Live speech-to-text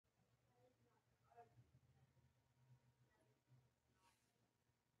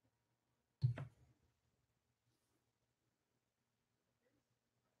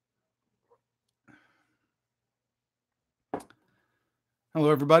Hello,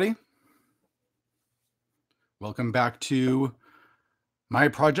 everybody. Welcome back to my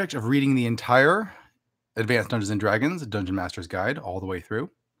project of reading the entire Advanced Dungeons & Dragons Dungeon Master's Guide all the way through.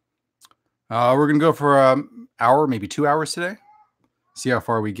 We're going to go for an hour, maybe 2 hours today. See how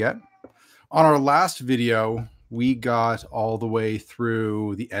far we get. On our last video, we got all the way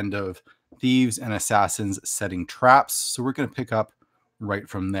through the end of Thieves and Assassins setting traps. So we're going to pick up right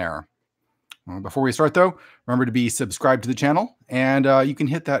from there. Before we start, though, remember to be subscribed to the channel, and you can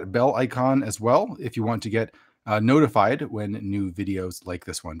hit that bell icon as well if you want to get notified when new videos like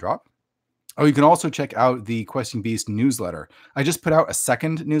this one drop. Oh, you can also check out the Questing Beast newsletter. I just put out a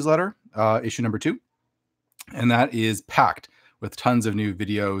second newsletter, issue number 2, and that is packed with tons of new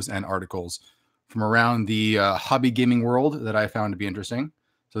videos and articles from around the hobby gaming world that I found to be interesting.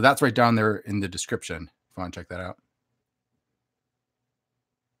 So that's right down there in the description if you want to check that out.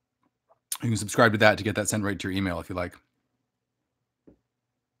 You can subscribe to that to get that sent right to your email if you like.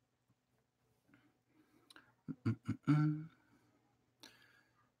 All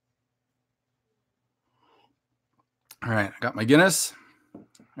right, I got my Guinness.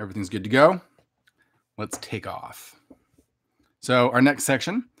 Everything's good to go. Let's take off. So our next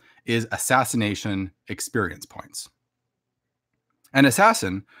section is Assassination Experience Points. An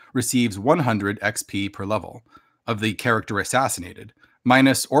assassin receives 100 XP per level of the character assassinated,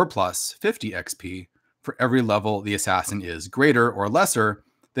 minus or plus 50 XP for every level the assassin is greater or lesser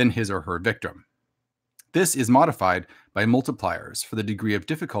than his or her victim. This is modified by multipliers for the degree of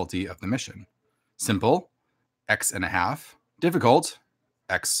difficulty of the mission. Simple, X.5, difficult,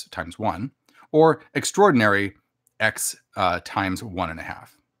 X times 1, or extraordinary, X times 1.5.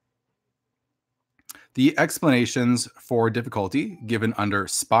 The explanations for difficulty given under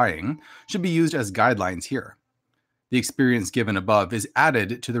spying should be used as guidelines here. The experience given above is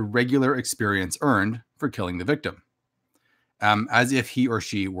added to the regular experience earned for killing the victim, as if he or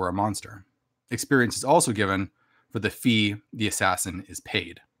she were a monster. Experience is also given for the fee the assassin is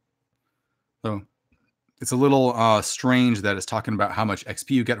paid. So it's a little strange that it's talking about how much XP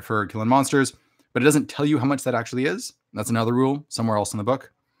you get for killing monsters, but it doesn't tell you how much that actually is. That's another rule somewhere else in the book.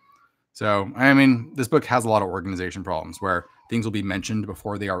 So, I mean, this book has a lot of organization problems where things will be mentioned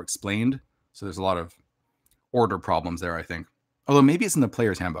before they are explained. So there's a lot of order problems there, I think. Although maybe it's in the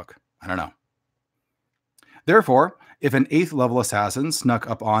player's handbook. I don't know. Therefore, if an 8th level assassin snuck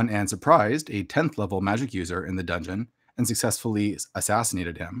up on and surprised a 10th level magic user in the dungeon and successfully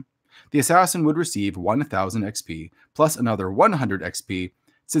assassinated him, the assassin would receive 1000 XP plus another 100 XP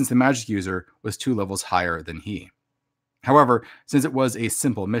since the magic user was 2 levels higher than he. However, since it was a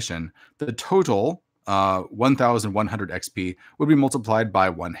simple mission, the total 1100 XP would be multiplied by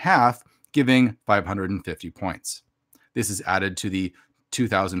 1/2, giving 550 points. This is added to the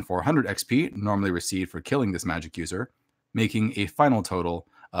 2400 XP normally received for killing this magic user, making a final total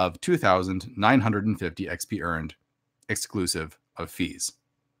of 2950 XP earned, exclusive of fees.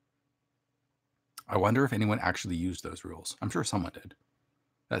 I wonder if anyone actually used those rules. I'm sure someone did.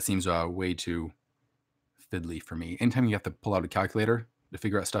 That seems way too fiddly for me. Anytime you have to pull out a calculator to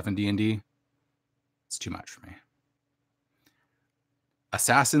figure out stuff in D&D, it's too much for me.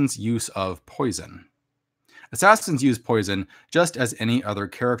 Assassins' use of poison. Assassins use poison just as any other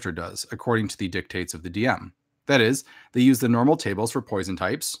character does, according to the dictates of the DM. That is, they use the normal tables for poison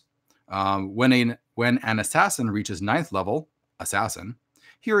types. When an assassin reaches 9th level, assassin,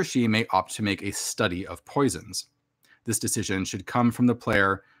 he or she may opt to make a study of poisons. This decision should come from the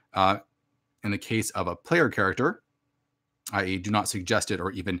player in the case of a player character, i.e. do not suggest it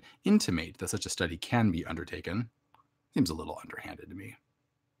or even intimate that such a study can be undertaken. Seems a little underhanded to me.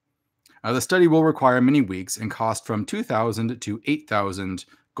 The study will require many weeks and cost from 2,000 to 8,000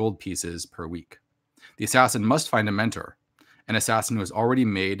 gold pieces per week. The assassin must find a mentor, an assassin who has already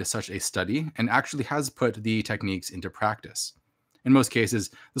made such a study and actually has put the techniques into practice. In most cases,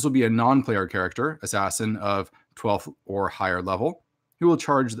 this will be a non-player character, assassin of 12th or higher level, who will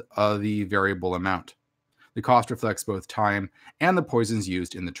charge the variable amount. The cost reflects both time and the poisons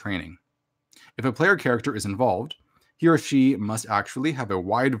used in the training. If a player character is involved, he or she must actually have a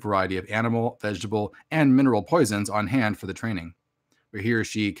wide variety of animal, vegetable, and mineral poisons on hand for the training, where he or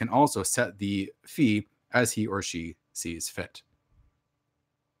she can also set the fee as he or she sees fit.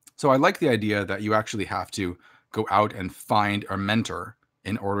 So I like the idea that you actually have to go out and find a mentor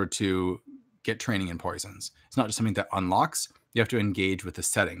in order to get training in poisons. It's not just something that unlocks. You have to engage with the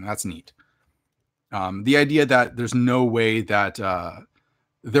setting. That's neat. The idea that there's no way that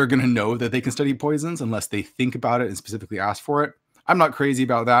they're going to know that they can study poisons unless they think about it and specifically ask for it. I'm not crazy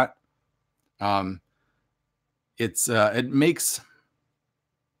about that. It makes,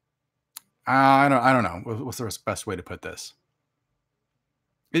 I don't know. What's the best way to put this?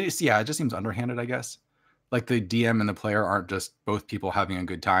 Yeah, it just seems underhanded, I guess. Like the DM and the player aren't just both people having a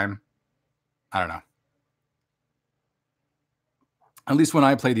good time. I don't know. At least when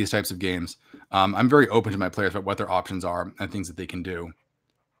I play these types of games, I'm very open to my players about what their options are and things that they can do.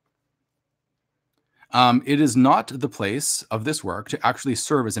 It is not the place of this work to actually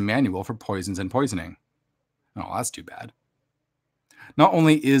serve as a manual for poisons and poisoning. Oh, that's too bad. Not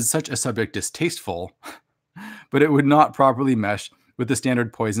only is such a subject distasteful, but it would not properly mesh with the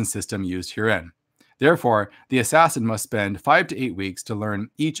standard poison system used herein. Therefore, the assassin must spend 5 to 8 weeks to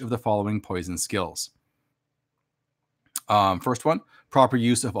learn each of the following poison skills. First one, proper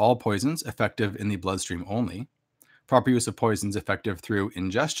use of all poisons effective in the bloodstream only. Proper use of poisons effective through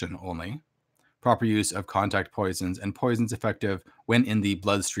ingestion only. Proper use of contact poisons and poisons effective when in the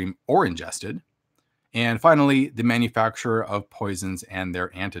bloodstream or ingested. And finally, the manufacture of poisons and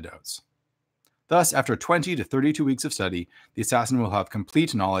their antidotes. Thus, after 20 to 32 weeks of study, the assassin will have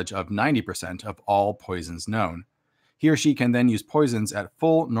complete knowledge of 90% of all poisons known. He or she can then use poisons at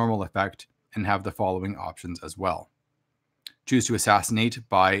full normal effect and have the following options as well. Choose to assassinate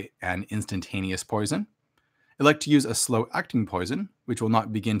by an instantaneous poison. Elect to use a slow-acting poison, which will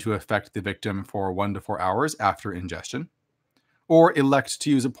not begin to affect the victim for 1 to 4 hours after ingestion. Or elect to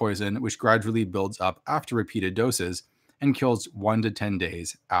use a poison which gradually builds up after repeated doses and kills 1 to 10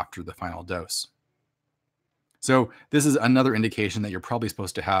 days after the final dose. So this is another indication that you're probably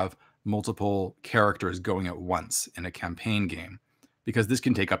supposed to have multiple characters going at once in a campaign game, because this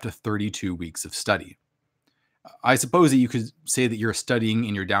can take up to 32 weeks of study. I suppose that you could say that you're studying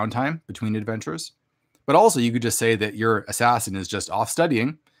in your downtime between adventures, but also you could just say that your assassin is just off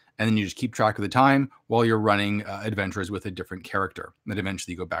studying, and then you just keep track of the time while you're running adventures with a different character. And then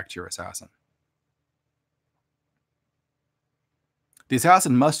eventually you go back to your assassin. The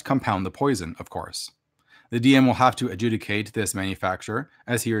assassin must compound the poison, of course. The DM will have to adjudicate this manufacture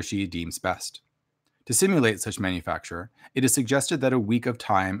as he or she deems best. To simulate such manufacture, it is suggested that a week of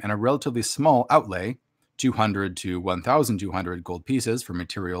time and a relatively small outlay, 200 to 1,200 gold pieces for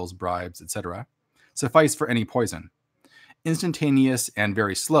materials, bribes, etc., suffice for any poison. Instantaneous and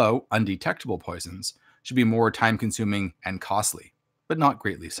very slow, undetectable poisons should be more time-consuming and costly, but not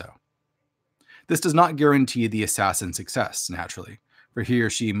greatly so. This does not guarantee the assassin's success, naturally, for he or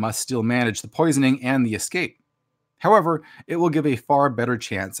she must still manage the poisoning and the escape. However, it will give a far better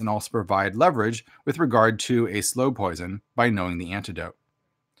chance and also provide leverage with regard to a slow poison by knowing the antidote.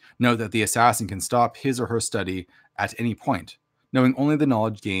 Note that the assassin can stop his or her study at any point, knowing only the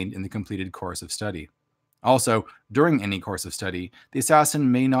knowledge gained in the completed course of study. Also, during any course of study, the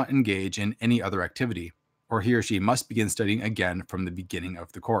assassin may not engage in any other activity, or he or she must begin studying again from the beginning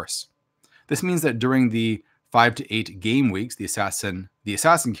of the course. This means that during the 5 to 8 game weeks, the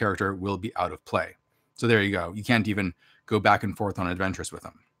assassin character will be out of play. So there you go. You can't even go back and forth on adventures with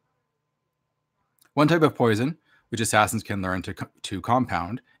them. One type of poison, which assassins can learn to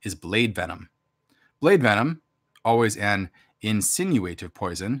compound, is blade venom. Blade venom, always an insinuative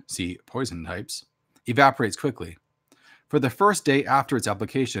poison, see poison types, evaporates quickly. For the first day after its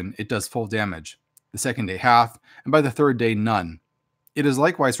application, it does full damage. The second day, half, and by the third day, none. It is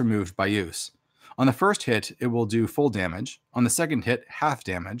likewise removed by use. On the first hit, it will do full damage. On the second hit, half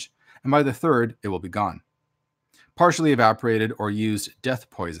damage. And by the third, it will be gone. Partially evaporated or used death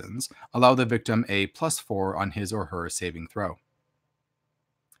poisons allow the victim a +4 on his or her saving throw.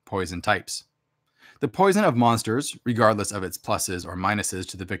 Poison types. The poison of monsters, regardless of its pluses or minuses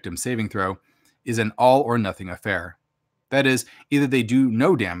to the victim's saving throw, is an all or nothing affair. That is, either they do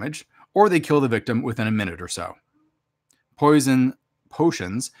no damage or they kill the victim within a minute or so. Poison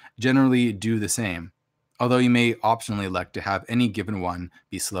potions generally do the same, although you may optionally elect to have any given one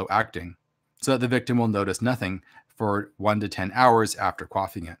be slow acting, so that the victim will notice nothing for 1 to 10 hours after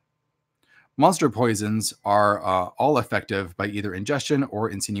quaffing it. Monster poisons are all effective by either ingestion or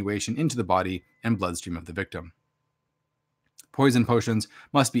insinuation into the body and bloodstream of the victim. Poison potions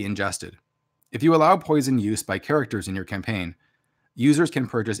must be ingested. If you allow poison use by characters in your campaign, users can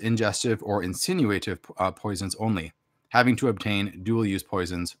purchase ingestive or insinuative poisons only, having to obtain dual-use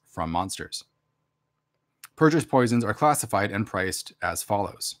poisons from monsters. Purchased poisons are classified and priced as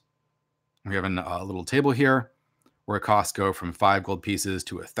follows. We have a little table here where costs go from 5 gold pieces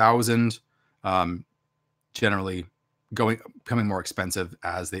to 1,000, generally becoming more expensive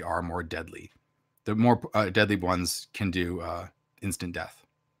as they are more deadly. The more deadly ones can do instant death.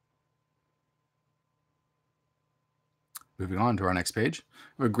 Moving on to our next page.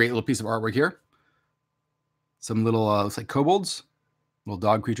 We have a great little piece of artwork here. Some little, looks like kobolds, little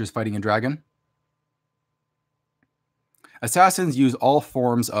dog creatures fighting a dragon. Assassins use all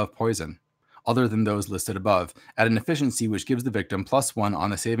forms of poison. other than those listed above, at an efficiency which gives the victim +1 on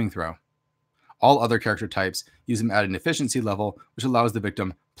the saving throw. All other character types use them at an efficiency level which allows the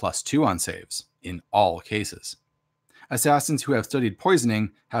victim +2 on saves, in all cases. Assassins who have studied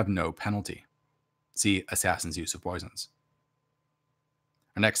poisoning have no penalty. See Assassin's use of poisons.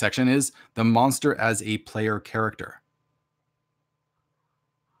 Our next section is the monster as a player character.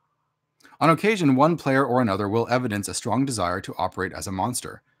 On occasion, one player or another will evidence a strong desire to operate as a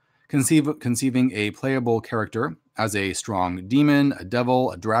monster, conceiving a playable character as a strong demon, a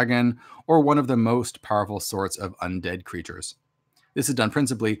devil, a dragon, or one of the most powerful sorts of undead creatures. This is done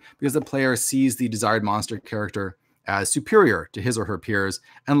principally because the player sees the desired monster character as superior to his or her peers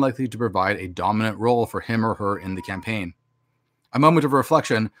and likely to provide a dominant role for him or her in the campaign. A moment of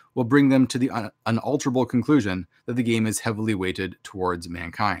reflection will bring them to the unalterable conclusion that the game is heavily weighted towards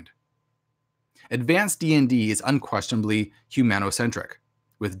mankind. Advanced D&D is unquestionably humanocentric,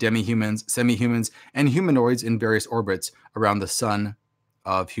 with demi-humans, semi-humans, and humanoids in various orbits around the sun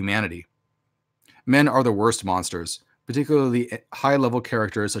of humanity. Men are the worst monsters, particularly high-level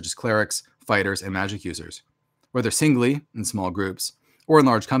characters such as clerics, fighters, and magic users, whether singly, in small groups, or in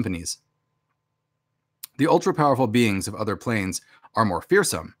large companies. The ultra-powerful beings of other planes are more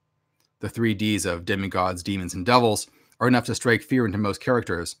fearsome. The 3Ds of demigods, demons, and devils are enough to strike fear into most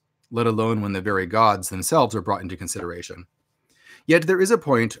characters, let alone when the very gods themselves are brought into consideration. Yet there is a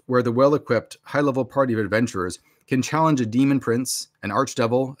point where the well-equipped, high-level party of adventurers can challenge a demon prince, an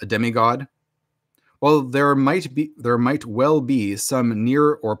archdevil, a demigod. While there might well be some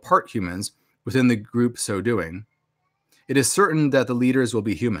near or part humans within the group so doing, it is certain that the leaders will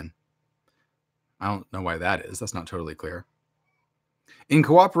be human. I don't know why that is. That's not totally clear. In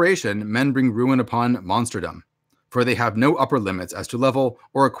cooperation, men bring ruin upon monsterdom, for they have no upper limits as to level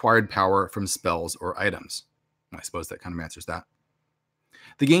or acquired power from spells or items. I suppose that kind of answers that.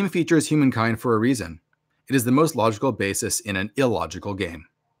 The game features humankind for a reason. It is the most logical basis in an illogical game.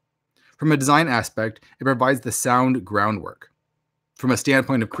 From a design aspect, it provides the sound groundwork. From a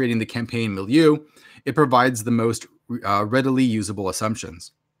standpoint of creating the campaign milieu, it provides the most readily usable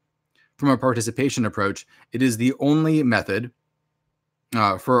assumptions. From a participation approach, it is the only method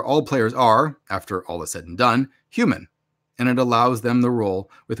for all players are, after all is said and done, human, and it allows them the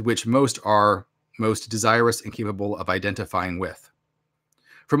role with which most are most desirous and capable of identifying with.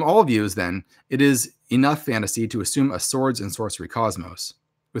 From all views, then, it is enough fantasy to assume a swords and sorcery cosmos,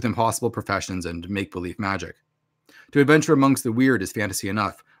 with impossible professions and make-believe magic. To adventure amongst the weird is fantasy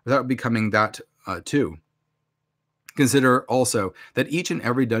enough, without becoming that too. Consider also that each and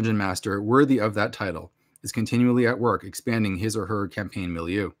every dungeon master worthy of that title is continually at work expanding his or her campaign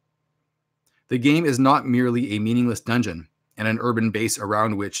milieu. The game is not merely a meaningless dungeon and an urban base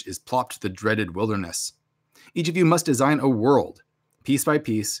around which is plopped the dreaded wilderness. Each of you must design a world, piece by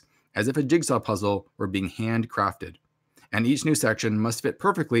piece, as if a jigsaw puzzle were being handcrafted, and each new section must fit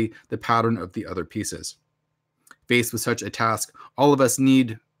perfectly the pattern of the other pieces. Faced with such a task, all of us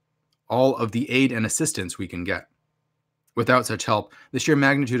need all of the aid and assistance we can get. Without such help, the sheer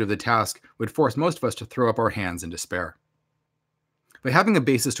magnitude of the task would force most of us to throw up our hands in despair. By having a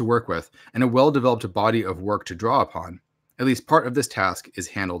basis to work with and a well-developed body of work to draw upon, at least part of this task is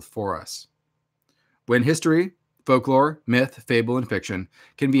handled for us. When history, folklore, myth, fable, and fiction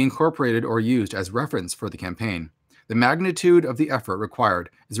can be incorporated or used as reference for the campaign, the magnitude of the effort required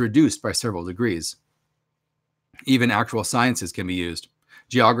is reduced by several degrees. Even actual sciences can be used: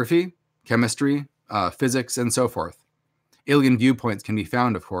 geography, chemistry, physics, and so forth. Alien viewpoints can be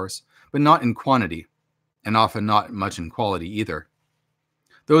found, of course, but not in quantity, and often not much in quality either.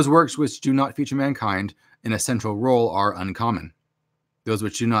 Those works which do not feature mankind in a central role are uncommon. Those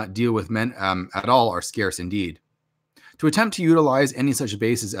which do not deal with men at all are scarce indeed. To attempt to utilize any such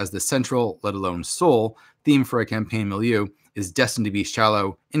basis as the central, let alone sole, theme for a campaign milieu is destined to be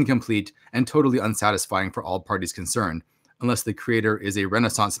shallow, incomplete, and totally unsatisfying for all parties concerned, unless the creator is a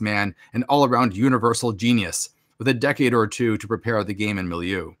Renaissance man and all-around universal genius, with a decade or two to prepare the game and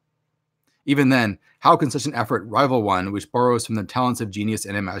milieu. Even then, how can such an effort rival one which borrows from the talents of genius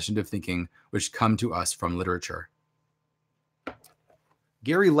and imaginative thinking which come to us from literature?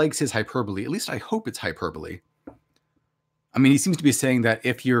 Gary likes his hyperbole. At least I hope it's hyperbole. I mean, he seems to be saying that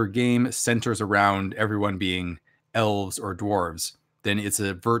if your game centers around everyone being elves or dwarves, then it's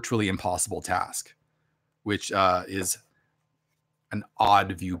a virtually impossible task, which is an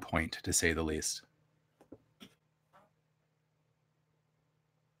odd viewpoint, to say the least.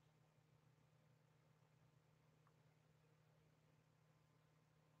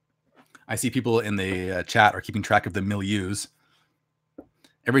 I see people in the chat are keeping track of the milieus.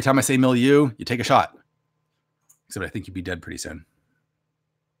 Every time I say milieu, you take a shot. Except I think you'd be dead pretty soon.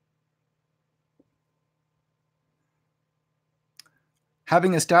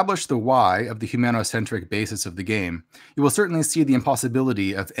 Having established the why of the humanocentric basis of the game, you will certainly see the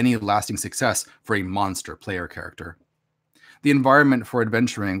impossibility of any lasting success for a monster player character. The environment for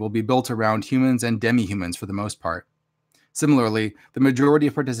adventuring will be built around humans and demi-humans for the most part. Similarly, the majority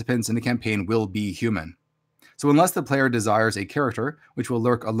of participants in the campaign will be human. So unless the player desires a character which will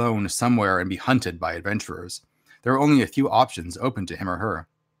lurk alone somewhere and be hunted by adventurers, there are only a few options open to him or her.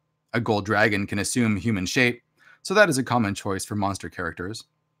 A gold dragon can assume human shape, so that is a common choice for monster characters.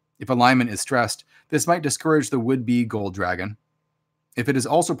 If alignment is stressed, this might discourage the would-be gold dragon. If it is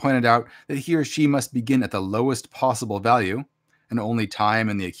also pointed out that he or she must begin at the lowest possible value, and only time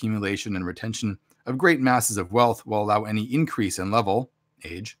and the accumulation and retention of great masses of wealth will allow any increase in level,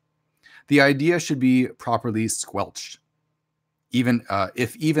 age, the idea should be properly squelched.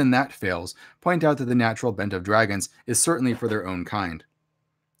 If even that fails, point out that the natural bent of dragons is certainly for their own kind,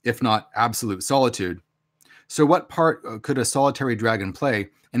 if not absolute solitude. So what part could a solitary dragon play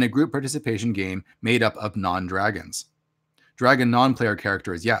in a group participation game made up of non-dragons? Dragon non-player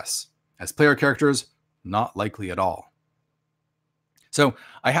characters, yes. As player characters, not likely at all. So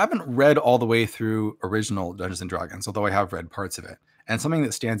I haven't read all the way through original Dungeons & Dragons, although I have read parts of it. And something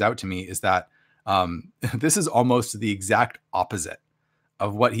that stands out to me is that this is almost the exact opposite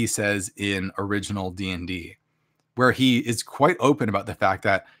of what he says in original D&D, where he is quite open about the fact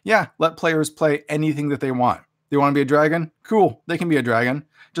that, yeah, let players play anything that they want. They want to be a dragon? Cool, they can be a dragon.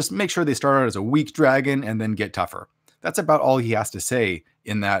 Just make sure they start out as a weak dragon and then get tougher. That's about all he has to say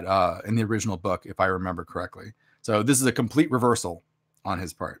in that in the original book, if I remember correctly. So this is a complete reversal on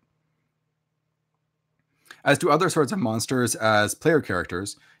his part. As to other sorts of monsters as player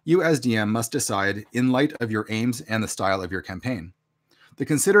characters, you as DM must decide in light of your aims and the style of your campaign. The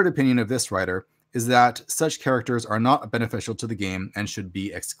considered opinion of this writer is that such characters are not beneficial to the game and should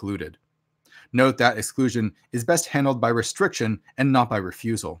be excluded. Note that exclusion is best handled by restriction and not by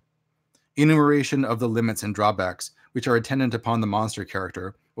refusal. Enumeration of the limits and drawbacks which are attendant upon the monster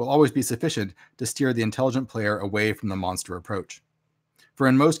character will always be sufficient to steer the intelligent player away from the monster approach. For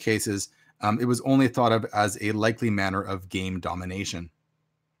in most cases, it was only thought of as a likely manner of game domination.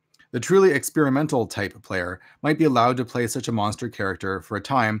 The truly experimental type player might be allowed to play such a monster character for a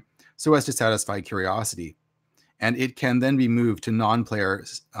time so as to satisfy curiosity, and it can then be moved to non-player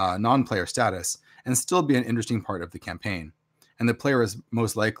status and still be an interesting part of the campaign. And the player is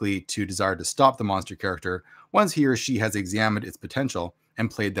most likely to desire to stop the monster character once he or she has examined its potential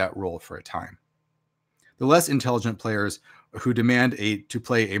and played that role for a time. The less intelligent players who demand to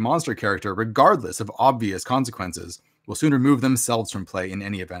play a monster character regardless of obvious consequences will soon remove themselves from play in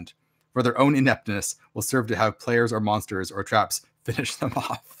any event, for their own ineptness will serve to have players or monsters or traps finish them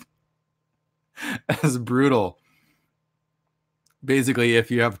off. That's brutal. Basically,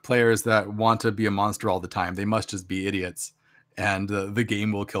 if you have players that want to be a monster all the time, they must just be idiots, and the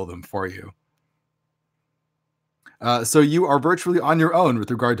game will kill them for you. So you are virtually on your own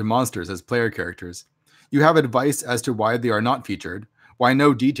with regard to monsters as player characters. You have advice as to why they are not featured, why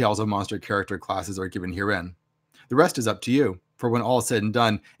no details of monster character classes are given herein. The rest is up to you, for when all is said and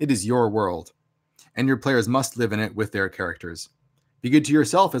done, it is your world, and your players must live in it with their characters. Be good to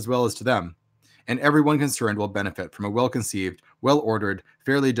yourself as well as to them, and everyone concerned will benefit from a well-conceived, well-ordered,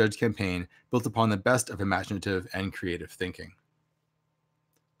 fairly judged campaign built upon the best of imaginative and creative thinking.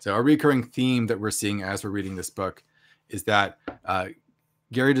 So a recurring theme that we're seeing as we're reading this book is that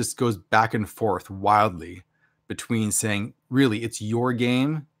Gary just goes back and forth wildly between saying, really, it's your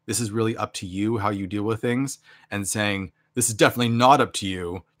game. This is really up to you how you deal with things, and saying, this is definitely not up to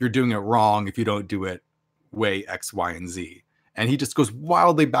you. You're doing it wrong if you don't do it way X, Y, and Z. And he just goes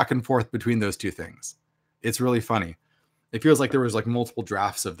wildly back and forth between those two things. It's really funny. It feels like there was like multiple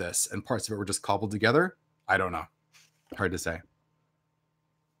drafts of this and parts of it were just cobbled together. I don't know. Hard to say.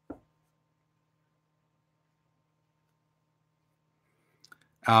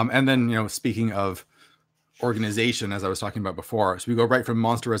 And then, speaking of organization, as I was talking about before, so we go right from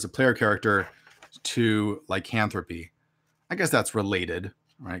monster as a player character to lycanthropy. I guess that's related,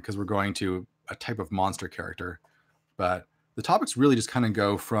 right? Because we're going to a type of monster character. But the topics really just kind of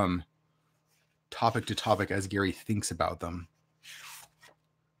go from topic to topic as Gary thinks about them.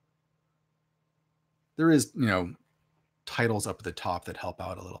 There is, titles up at the top that help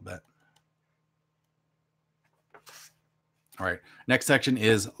out a little bit. All right, next section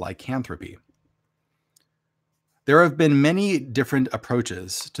is lycanthropy. There have been many different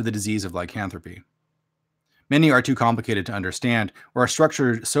approaches to the disease of lycanthropy. Many are too complicated to understand or are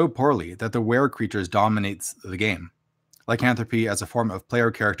structured so poorly that the were creatures dominates the game. Lycanthropy as a form of player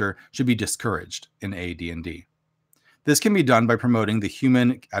character should be discouraged in AD&D. This can be done by promoting the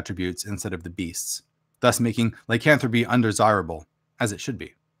human attributes instead of the beasts, thus making lycanthropy undesirable as it should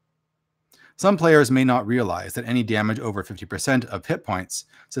be. Some players may not realize that any damage over 50% of hit points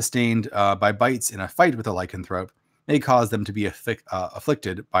sustained by bites in a fight with a lycanthrope may cause them to be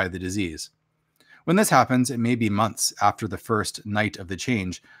afflicted by the disease. When this happens, it may be months after the first night of the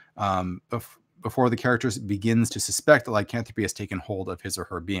change before the character begins to suspect that lycanthropy has taken hold of his or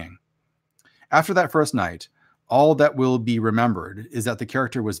her being. After that first night, all that will be remembered is that the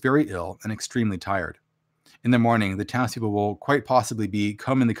character was very ill and extremely tired. In the morning, the townspeople will quite possibly be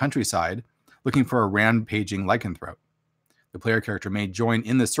combing the countryside looking for a rampaging lycanthrope. The player character may join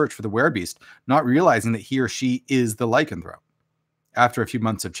in the search for the werebeast, not realizing that he or she is the lycanthrope. After a few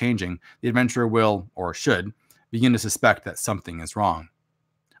months of changing, the adventurer will, or should, begin to suspect that something is wrong.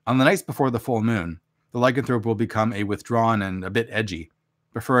 On the nights before the full moon, the lycanthrope will become a withdrawn and a bit edgy,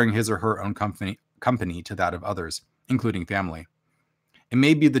 preferring his or her own company to that of others, including family. It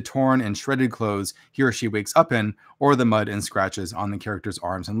may be the torn and shredded clothes he or she wakes up in, or the mud and scratches on the character's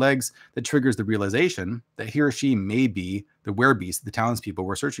arms and legs that triggers the realization that he or she may be the werebeast the townspeople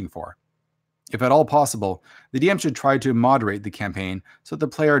were searching for. If at all possible, the DM should try to moderate the campaign so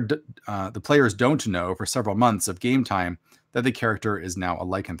that the players don't know for several months of game time that the character is now a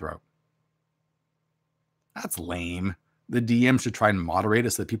lycanthrope. That's lame. The DM should try and moderate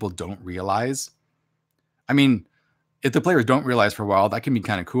it so that people don't realize. I mean, if the players don't realize for a while, that can be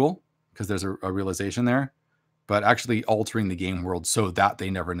kind of cool because there's a realization there. But actually altering the game world so that they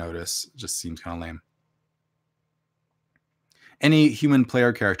never notice just seems kind of lame. Any human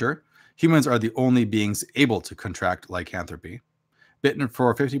player character, humans are the only beings able to contract lycanthropy. Bitten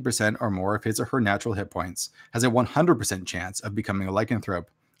for 50% or more of his or her natural hit points has a 100% chance of becoming a lycanthrope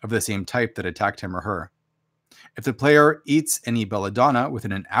of the same type that attacked him or her. If the player eats any belladonna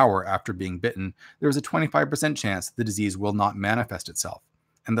within an hour after being bitten, there is a 25% chance the disease will not manifest itself,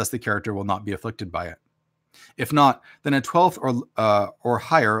 and thus the character will not be afflicted by it. If not, then a 12th or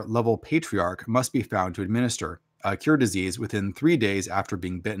higher level patriarch must be found to administer a cure disease within 3 days after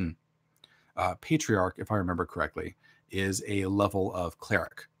being bitten. Patriarch, if I remember correctly, is a level of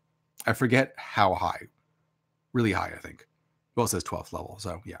cleric. I forget how high. Really high, I think. Well, it says 12th level,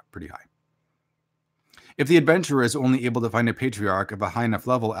 so yeah, pretty high. If the adventurer is only able to find a patriarch of a high enough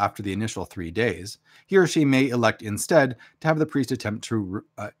level after the initial 3 days, he or she may elect instead to have the priest attempt to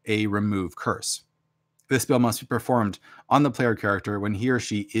remove curse. This spell must be performed on the player character when he or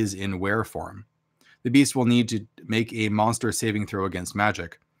she is in were form. The beast will need to make a monster saving throw against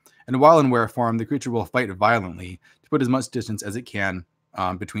magic, and while in were form, the creature will fight violently to put as much distance as it can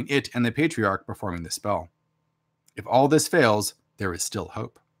between it and the patriarch performing the spell. If all this fails, there is still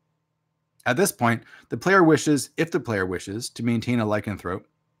hope. At this point, if the player wishes to maintain a lycanthrope,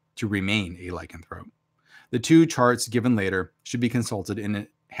 to remain a lycanthrope, the 2 charts given later should be consulted in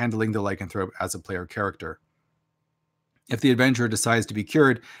handling the lycanthrope as a player character. If the adventurer decides to be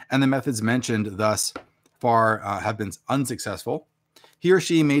cured and the methods mentioned thus far have been unsuccessful, he or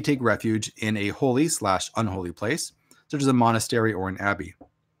she may take refuge in a holy/unholy place, such as a monastery or an abbey.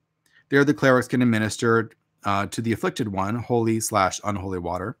 There, the clerics can administer to the afflicted one holy/unholy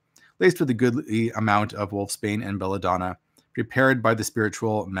water, laced with a goodly amount of wolfsbane and belladonna, prepared by the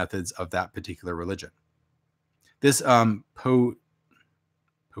spiritual methods of that particular religion. This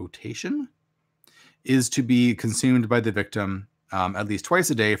potation is to be consumed by the victim at least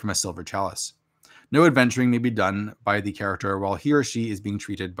twice a day from a silver chalice. No adventuring may be done by the character while he or she is being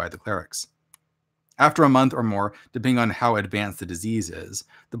treated by the clerics. After a month or more, depending on how advanced the disease is,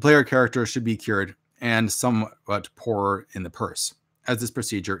 the player character should be cured and somewhat poorer in the purse, as this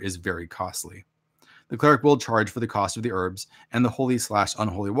procedure is very costly. The cleric will charge for the cost of the herbs and the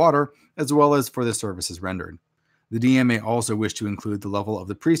holy/unholy water, as well as for the services rendered. The DM may also wish to include the level of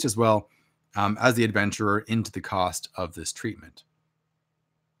the priest as well as the adventurer into the cost of this treatment.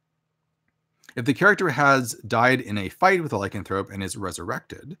 If the character has died in a fight with a lycanthrope and is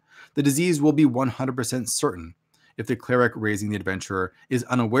resurrected, the disease will be 100% certain if the cleric raising the adventurer is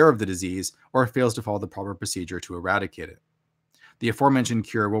unaware of the disease or fails to follow the proper procedure to eradicate it. The aforementioned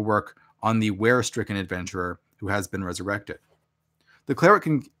cure will work on the were-stricken adventurer who has been resurrected. The cleric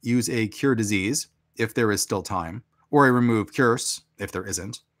can use a cure disease, if there is still time, or a remove curse, if there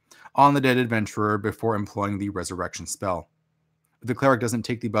isn't, on the dead adventurer before employing the resurrection spell. If the cleric doesn't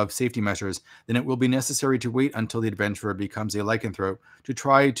take the above safety measures, then it will be necessary to wait until the adventurer becomes a lycanthrope to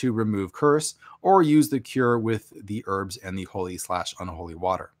try to remove curse or use the cure with the herbs and the holy/unholy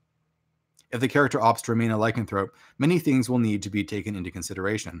water. If the character opts to remain a lycanthrope, many things will need to be taken into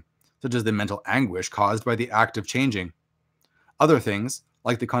consideration, such as the mental anguish caused by the act of changing. Other things,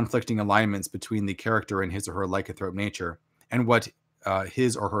 like the conflicting alignments between the character and his or her lycanthrope nature, and what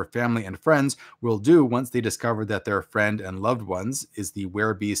his or her family and friends will do once they discover that their friend and loved ones is the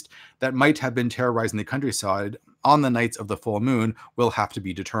werebeast that might have been terrorizing the countryside on the nights of the full moon will have to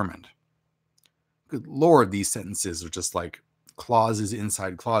be determined. Good Lord, these sentences are just like clauses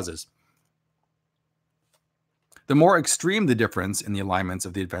inside clauses. The more extreme the difference in the alignments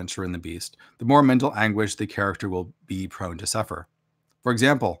of the adventurer and the beast, the more mental anguish the character will be prone to suffer. For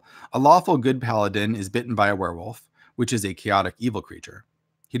example, a lawful good paladin is bitten by a werewolf, which is a chaotic evil creature.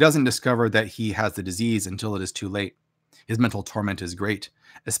 He doesn't discover that he has the disease until it is too late. His mental torment is great,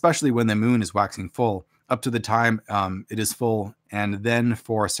 especially when the moon is waxing full, up to the time it is full, and then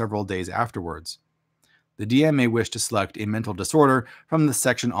for several days afterwards. The DM may wish to select a mental disorder from the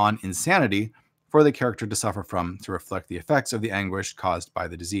section on insanity for the character to suffer from to reflect the effects of the anguish caused by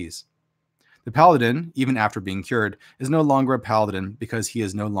the disease. The paladin, even after being cured, is no longer a paladin because he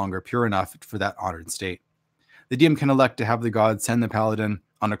is no longer pure enough for that honored state. The DM can elect to have the gods send the paladin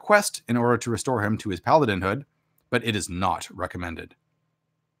on a quest in order to restore him to his paladinhood, but it is not recommended.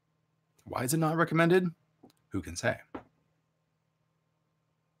 Why is it not recommended? Who can say?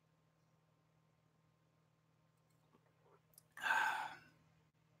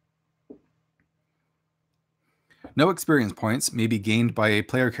 No experience points may be gained by a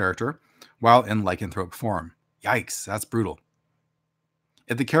player character while in lycanthrope form. Yikes, that's brutal.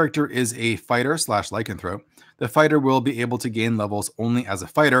 If the character is a fighter / lycanthrope, the fighter will be able to gain levels only as a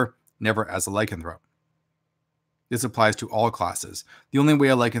fighter, never as a lycanthrope. This applies to all classes. The only way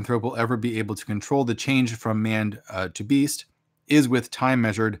a lycanthrope will ever be able to control the change from man to beast is with time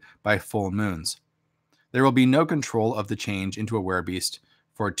measured by full moons. There will be no control of the change into a werebeast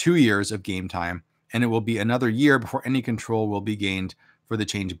for 2 years of game time, and it will be another year before any control will be gained for the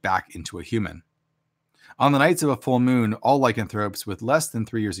change back into a human. On the nights of a full moon, all lycanthropes with less than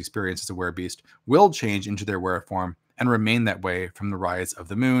 3 years experience as a werebeast will change into their were form and remain that way from the rise of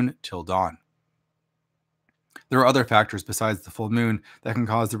the moon till dawn. There are other factors besides the full moon that can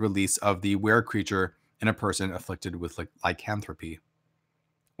cause the release of the were creature in a person afflicted with lycanthropy.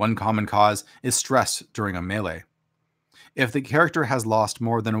 One common cause is stress during a melee. If the character has lost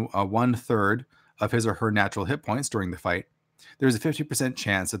more than 1/3 of his or her natural hit points during the fight, there is a 50%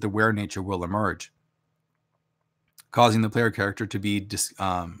 chance that the were nature will emerge, causing the player character to be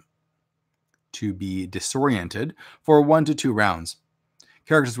disoriented for 1 to 2 rounds.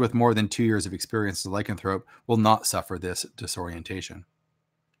 Characters with more than 2 years of experience as a lycanthrope will not suffer this disorientation.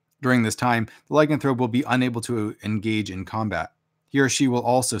 During this time, the lycanthrope will be unable to engage in combat. He or she will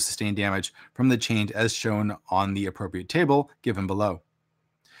also sustain damage from the change as shown on the appropriate table given below.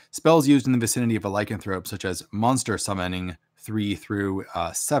 Spells used in the vicinity of a lycanthrope, such as monster summoning 3 through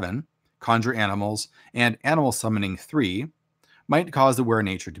 7, conjure animals, and animal summoning 3, might cause the were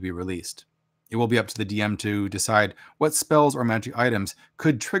nature to be released. It will be up to the DM to decide what spells or magic items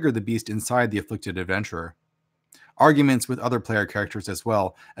could trigger the beast inside the afflicted adventurer. Arguments with other player characters as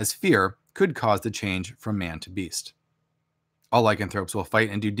well as fear could cause the change from man to beast. All lycanthropes will fight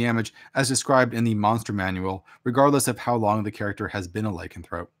and do damage as described in the monster manual, regardless of how long the character has been a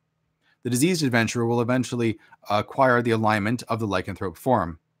lycanthrope. The diseased adventurer will eventually acquire the alignment of the lycanthrope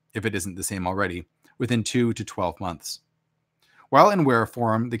form, if it isn't the same already, within 2 to 12 months. While in were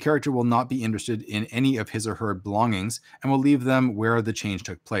form, the character will not be interested in any of his or her belongings and will leave them where the change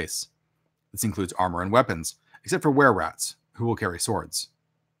took place. This includes armor and weapons, except for were-rats, who will carry swords.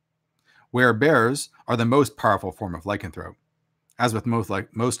 Were-bears are the most powerful form of lycanthrope. As with most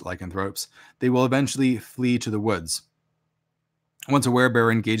lycanthropes, they will eventually flee to the woods. Once a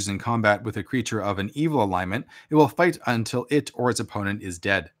were-bear engages in combat with a creature of an evil alignment, it will fight until it or its opponent is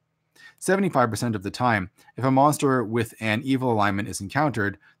dead. 75% of the time, if a monster with an evil alignment is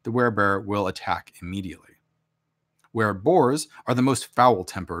encountered, the were-bear will attack immediately. Were-boars are the most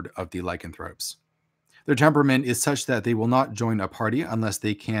foul-tempered of the lycanthropes. Their temperament is such that they will not join a party unless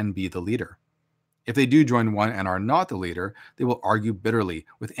they can be the leader. If they do join one and are not the leader, they will argue bitterly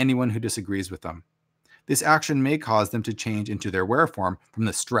with anyone who disagrees with them. This action may cause them to change into their were form from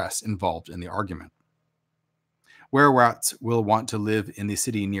the stress involved in the argument. Were-rats will want to live in the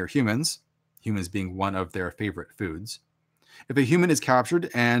city near humans, humans being one of their favorite foods. If a human is captured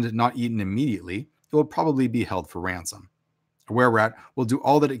and not eaten immediately, it will probably be held for ransom. A were-rat will do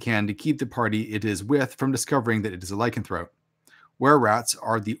all that it can to keep the party it is with from discovering that it is a lycanthrope. Were-rats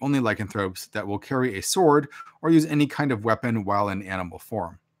are the only lycanthropes that will carry a sword or use any kind of weapon while in animal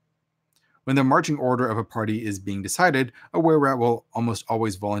form. When the marching order of a party is being decided, a were-rat will almost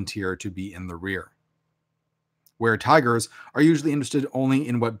always volunteer to be in the rear. Were-tigers are usually interested only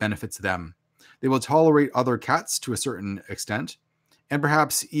in what benefits them. They will tolerate other cats to a certain extent, and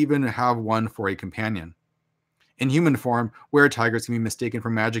perhaps even have one for a companion. In human form, were-tigers can be mistaken for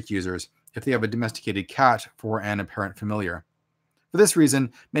magic users if they have a domesticated cat for an apparent familiar. For this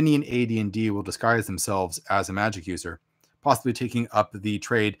reason, many in AD&D will disguise themselves as a magic user, possibly taking up the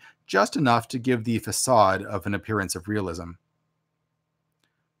trade just enough to give the facade of an appearance of realism.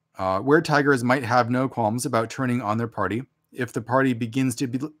 Were-tigers might have no qualms about turning on their party if the party begins to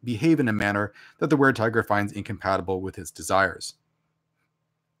behave in a manner that the were-tiger finds incompatible with its desires.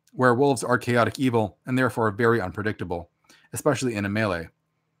 Werewolves are chaotic evil and therefore very unpredictable, especially in a melee.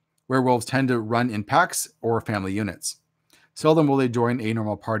 Werewolves tend to run in packs or family units. Seldom will they join a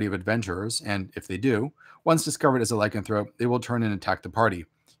normal party of adventurers, and if they do, once discovered as a lycanthrope, they will turn and attack the party,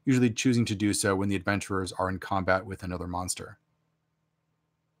 usually choosing to do so when the adventurers are in combat with another monster.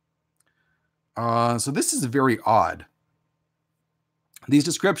 So this is very odd. These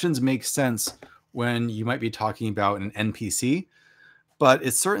descriptions make sense when you might be talking about an NPC, but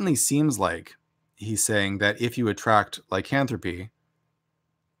it certainly seems like he's saying that if you attract lycanthropy,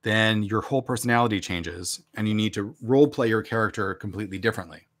 then your whole personality changes and you need to role play your character completely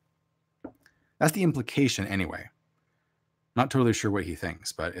differently. That's the implication anyway. Not totally sure what he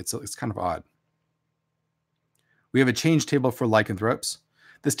thinks, but it's kind of odd. We have a change table for lycanthropes.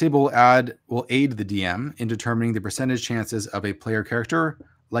 This table will aid the DM in determining the percentage chances of a player character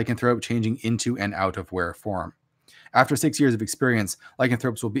lycanthrope changing into and out of were form. After 6 years of experience,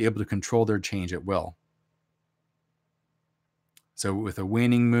 lycanthropes will be able to control their change at will. So with a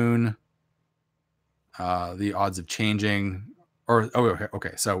waning moon, the odds of changing,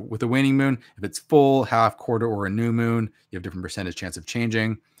 so with a waning moon, if it's full, half, quarter, or a new moon, you have different percentage chance of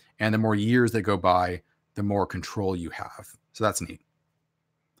changing. And the more years that go by, the more control you have. So that's neat.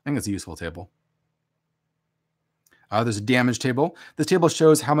 I think it's a useful table. There's a damage table. This table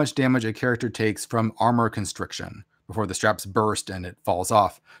shows how much damage a character takes from armor constriction before the straps burst and it falls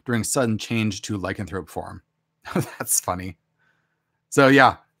off during sudden change to lycanthrope form. That's funny. So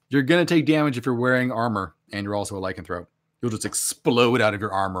yeah, you're going to take damage if you're wearing armor and you're also a lycanthrope. You'll just explode out of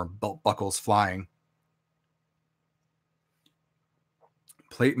your armor, belt buckles flying.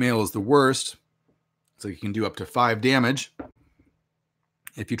 Plate mail is the worst. So you can do up to 5 damage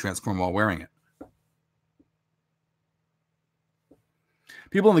if you transform while wearing it.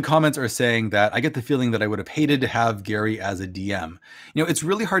 People in the comments are saying that I get the feeling that I would have hated to have Gary as a DM. You know, it's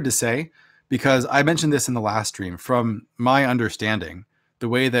really hard to say because I mentioned this in the last stream. From my understanding, the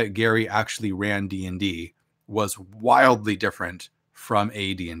way that Gary actually ran D&D was wildly different from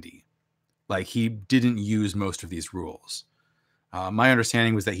AD&D. Like, he didn't use most of these rules. My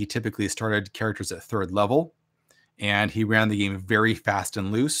understanding was that he typically started characters at 3rd level, and he ran the game very fast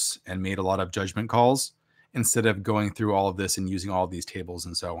and loose and made a lot of judgment calls instead of going through all of this and using all of these tables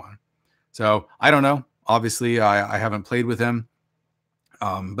and so on. So I don't know. Obviously, I haven't played with him,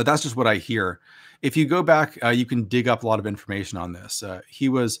 but that's just what I hear. If you go back, you can dig up a lot of information on this. He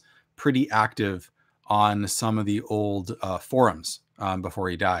was pretty active on some of the old forums before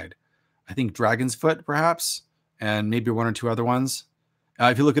he died. I think Dragon's Foot, perhaps, and maybe 1 or 2 other ones.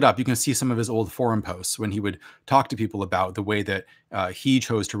 If you look it up, you can see some of his old forum posts when he would talk to people about the way that he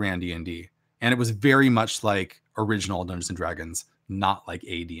chose to run D&D. And it was very much like original Dungeons & Dragons, not like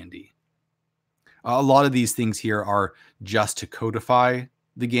AD&D. A lot of these things here are just to codify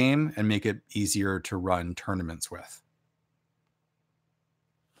the game and make it easier to run tournaments with.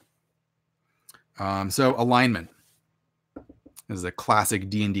 So alignment is a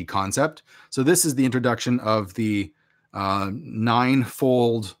classic D&D concept. So this is the introduction of the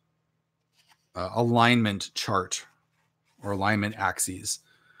 9-fold alignment chart or alignment axes,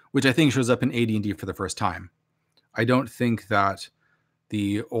 which I think shows up in AD&D for the first time. I don't think that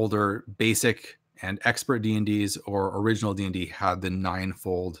the older basic and expert D&Ds or original D&D had the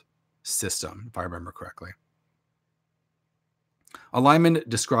 9-fold system, if I remember correctly. Alignment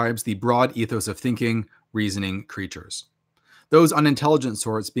describes the broad ethos of thinking, reasoning creatures. Those unintelligent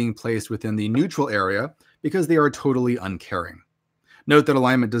sorts being placed within the neutral area because they are totally uncaring. Note that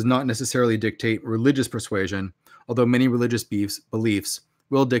alignment does not necessarily dictate religious persuasion, although many religious beliefs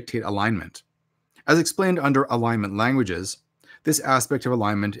will dictate alignment. As explained under alignment languages, this aspect of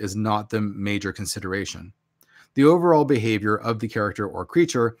alignment is not the major consideration. The overall behavior of the character or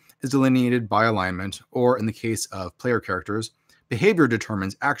creature is delineated by alignment, or in the case of player characters, behavior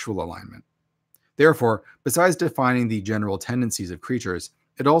determines actual alignment. Therefore, besides defining the general tendencies of creatures,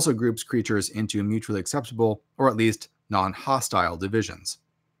 it also groups creatures into mutually acceptable, or at least non-hostile divisions.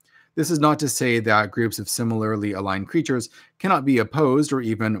 This is not to say that groups of similarly aligned creatures cannot be opposed or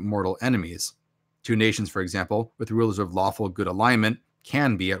even mortal enemies. 2 nations, for example, with rulers of lawful good alignment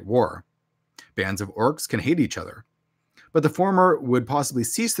can be at war. Bands of orcs can hate each other. but the former would possibly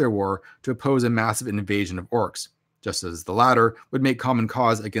cease their war to oppose a massive invasion of orcs, just as the latter would make common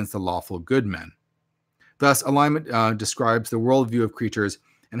cause against the lawful good men. Thus, alignment describes the worldview of creatures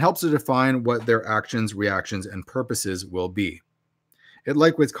and helps to define what their actions, reactions, and purposes will be. It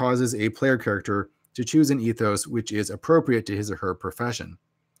likewise causes a player character to choose an ethos which is appropriate to his or her profession.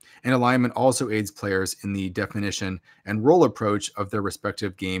 And alignment also aids players in the definition and role approach of their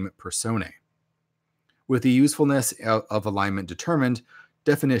respective game personae. With the usefulness of alignment determined,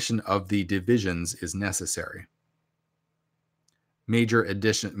 definition of the divisions is necessary. Major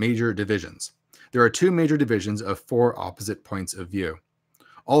divisions. There are two major divisions of 4 opposite points of view.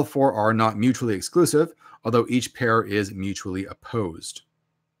 All 4 are not mutually exclusive, although each pair is mutually opposed.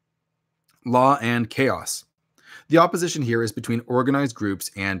 Law and chaos. The opposition here is between organized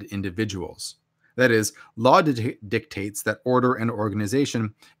groups and individuals. That is, law dictates that order and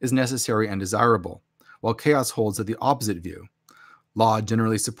organization is necessary and desirable, while chaos holds to the opposite view. Law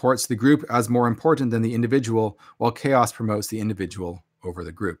generally supports the group as more important than the individual, while chaos promotes the individual over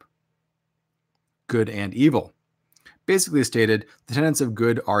the group. Good and evil. Basically stated, the tenets of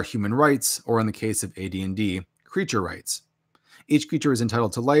good are human rights, or in the case of AD&D, creature rights. Each creature is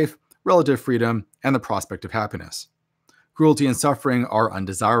entitled to life, relative freedom, and the prospect of happiness. Cruelty and suffering are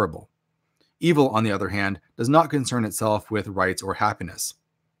undesirable. Evil, on the other hand, does not concern itself with rights or happiness.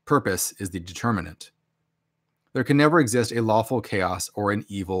 Purpose is the determinant. There can never exist a lawful chaos or an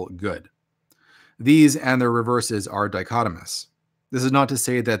evil good. These and their reverses are dichotomous. This is not to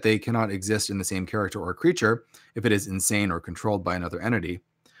say that they cannot exist in the same character or creature if it is insane or controlled by another entity,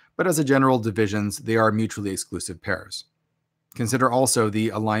 but as a general divisions, they are mutually exclusive pairs. Consider also the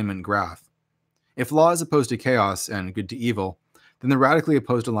alignment graph. If law is opposed to chaos and good to evil, then the radically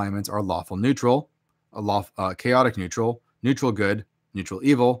opposed alignments are lawful neutral, chaotic neutral, neutral good, neutral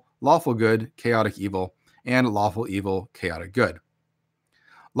evil, lawful good, chaotic evil, and lawful evil, chaotic good.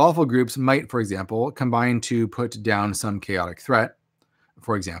 Lawful groups might, for example, combine to put down some chaotic threat,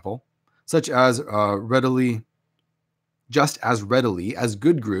 for example, just as readily as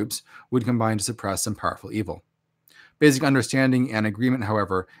good groups would combine to suppress some powerful evil. Basic understanding and agreement,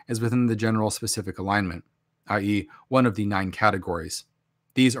 however, is within the general specific alignment, i.e., one of the 9 categories.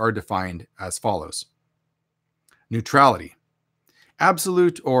 These are defined as follows. Neutrality.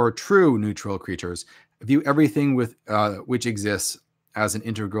 Absolute or true neutral creatures view everything which exists as an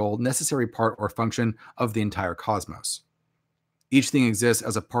integral, necessary part or function of the entire cosmos. Each thing exists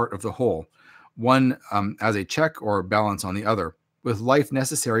as a part of the whole, one as a check or balance on the other, with life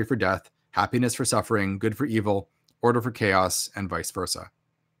necessary for death, happiness for suffering, good for evil, order for chaos, and vice versa.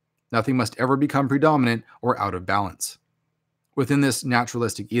 Nothing must ever become predominant or out of balance. Within this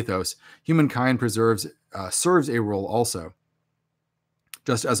naturalistic ethos, humankind serves a role also,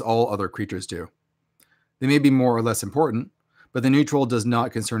 just as all other creatures do. They may be more or less important, but the neutral does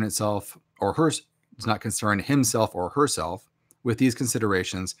not concern himself or herself with these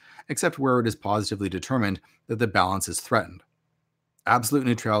considerations, except where it is positively determined that the balance is threatened. Absolute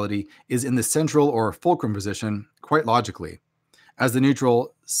neutrality is in the central or fulcrum position quite logically, as the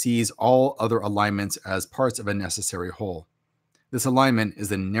neutral sees all other alignments as parts of a necessary whole. This alignment is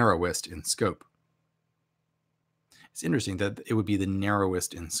the narrowest in scope. It's interesting that it would be the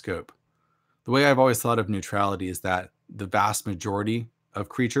narrowest in scope. The way I've always thought of neutrality is that the vast majority of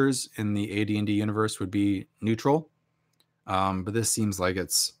creatures in the AD&D universe would be neutral, but this seems like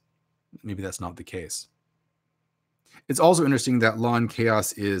maybe that's not the case. It's also interesting that law and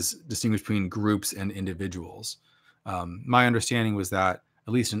chaos is distinguished between groups and individuals. My understanding was that,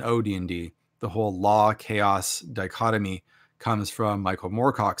 at least in OD&D, the whole law-chaos dichotomy comes from Michael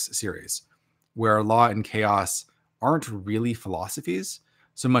Moorcock's series, where law and chaos aren't really philosophies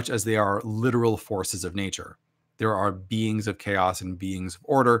so much as they are literal forces of nature. There are beings of chaos and beings of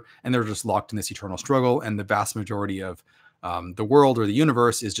order, and they're just locked in this eternal struggle, and the vast majority of the world or the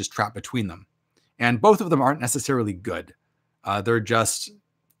universe is just trapped between them. And both of them aren't necessarily good. They're just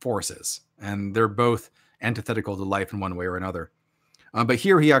forces, and they're both antithetical to life in one way or another. But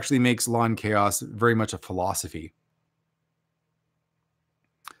here he actually makes law and chaos very much a philosophy.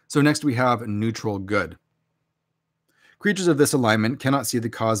 So next we have neutral good. Creatures of this alignment cannot see the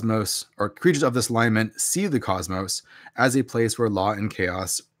cosmos, or creatures of this alignment see the cosmos as a place where law and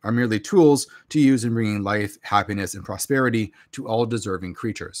chaos are merely tools to use in bringing life, happiness, and prosperity to all deserving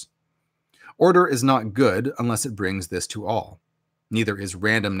creatures. Order is not good unless it brings this to all. Neither is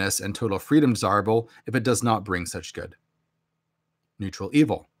randomness and total freedom desirable if it does not bring such good. Neutral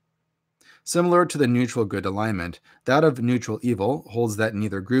evil. Similar to the neutral good alignment, that of neutral evil holds that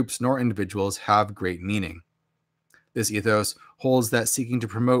neither groups nor individuals have great meaning. This ethos holds that seeking to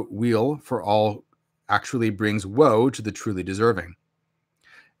promote weal for all actually brings woe to the truly deserving.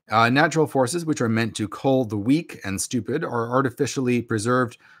 Natural forces, which are meant to cull the weak and stupid, are artificially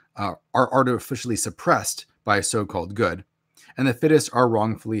preserved, are artificially suppressed by so-called good, and the fittest are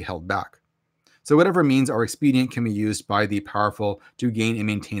wrongfully held back. So whatever means are expedient can be used by the powerful to gain and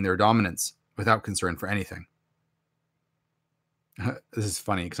maintain their dominance without concern for anything. This is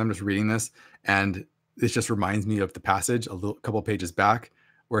funny because I'm just reading this, and this just reminds me of the passage couple pages back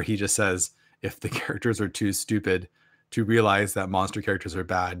where he just says, if the characters are too stupid to realize that monster characters are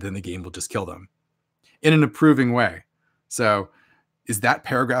bad, then the game will just kill them in an approving way. So is that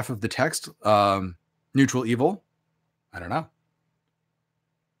paragraph of the text neutral evil? I don't know.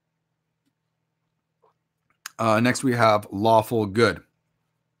 Next, we have lawful good.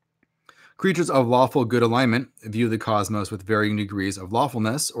 Creatures of lawful good alignment view the cosmos with varying degrees of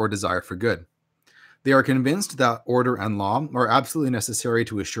lawfulness or desire for good. They are convinced that order and law are absolutely necessary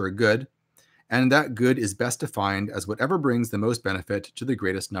to assure good, and that good is best defined as whatever brings the most benefit to the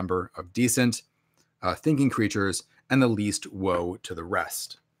greatest number of decent, thinking creatures and the least woe to the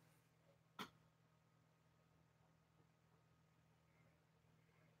rest.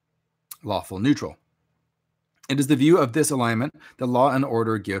 Lawful neutral. It is the view of this alignment that law and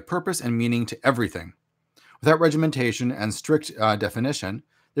order give purpose and meaning to everything. Without regimentation and strict definition,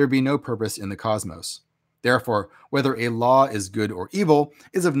 there would be no purpose in the cosmos. Therefore, whether a law is good or evil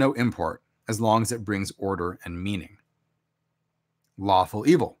is of no import, as long as it brings order and meaning. Lawful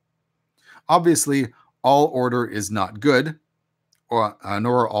evil. Obviously, all order is not good, nor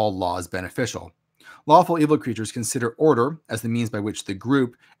are all laws beneficial. Lawful evil creatures consider order as the means by which the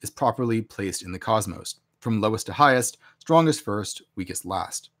group is properly placed in the cosmos, from lowest to highest, strongest first, weakest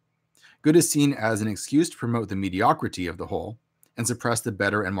last. Good is seen as an excuse to promote the mediocrity of the whole and suppress the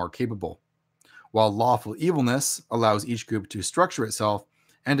better and more capable, while lawful evilness allows each group to structure itself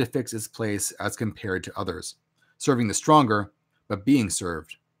and to fix its place as compared to others, serving the stronger, but being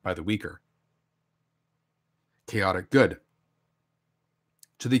served by the weaker. Chaotic good.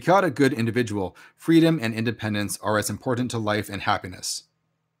 To the chaotic good individual, freedom and independence are as important to life and happiness.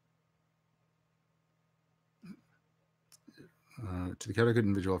 To the chaotic good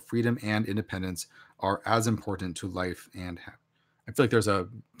individual, freedom and independence are as important to life and happiness. I feel like there's a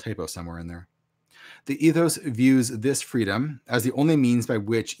typo somewhere in there. The ethos views this freedom as the only means by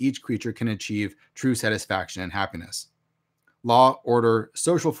which each creature can achieve true satisfaction and happiness. Law, order,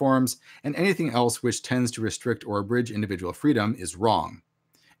 social forms, and anything else which tends to restrict or abridge individual freedom is wrong,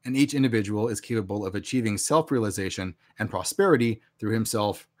 and each individual is capable of achieving self-realization and prosperity through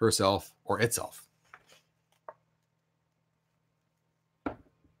himself, herself, or itself.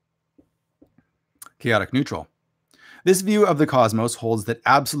 Chaotic neutral. This view of the cosmos holds that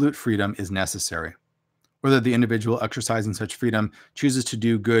absolute freedom is necessary. Whether the individual exercising such freedom chooses to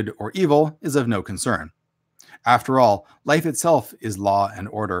do good or evil is of no concern. After all, life itself is law and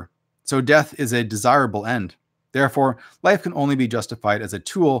order, so death is a desirable end. Therefore, life can only be justified as a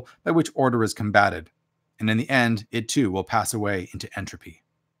tool by which order is combated, and in the end, it too will pass away into entropy.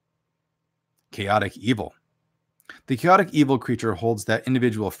 Chaotic evil. The chaotic evil creature holds that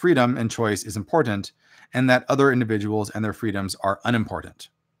individual freedom and choice is important, and that other individuals and their freedoms are unimportant,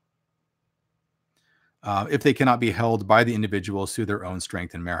 if they cannot be held by the individuals through their own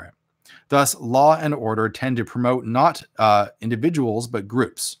strength and merit. Thus, law and order tend to promote not individuals, but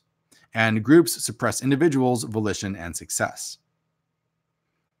groups, and groups suppress individuals' volition and success.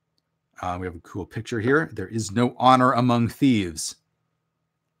 We have a cool picture here. There is no honor among thieves.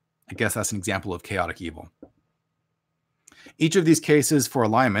 I guess that's an example of chaotic evil. Each of these cases for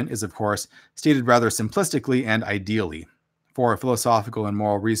alignment is, of course, stated rather simplistically and ideally, for philosophical and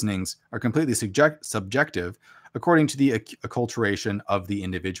moral reasonings are completely subjective according to the acculturation of the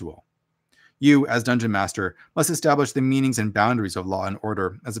individual. You, as Dungeon Master, must establish the meanings and boundaries of law and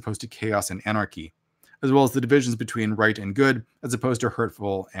order as opposed to chaos and anarchy, as well as the divisions between right and good as opposed to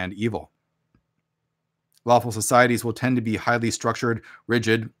hurtful and evil. Lawful societies will tend to be highly structured,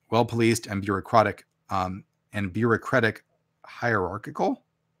 rigid, well-policed, and bureaucratic hierarchical?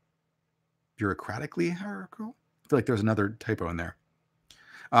 Bureaucratically hierarchical? I feel like there's another typo in there.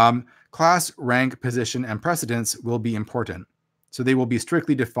 Class, rank, position, and precedence will be important, so they will be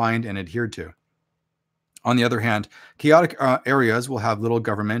strictly defined and adhered to. On the other hand, chaotic areas will have little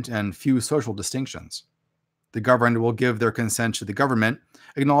government and few social distinctions. The governed will give their consent to the government,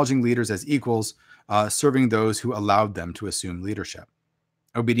 acknowledging leaders as equals, serving those who allowed them to assume leadership.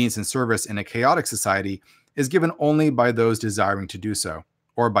 Obedience and service in a chaotic society is given only by those desiring to do so,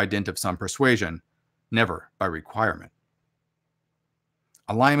 or by dint of some persuasion, never by requirement.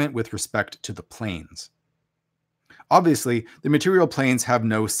 Alignment with respect to the planes. Obviously, the material planes have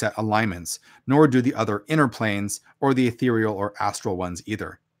no set alignments, nor do the other inner planes or the ethereal or astral ones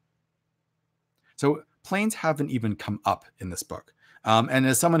either. So planes haven't even come up in this book. And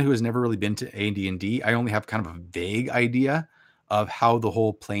as someone who has never really been to AD&D, I only have kind of a vague idea of how the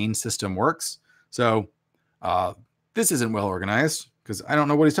whole plane system works. So this isn't well organized because I don't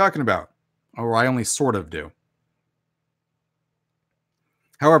know what he's talking about, or I only sort of do.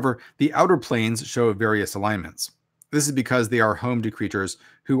 However, the outer planes show various alignments. This is because they are home to creatures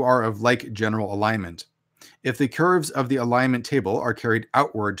who are of like general alignment. If the curves of the alignment table are carried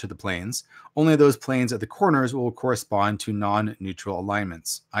outward to the planes, only those planes at the corners will correspond to non-neutral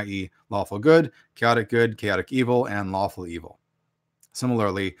alignments, i.e. lawful good, chaotic evil, and lawful evil.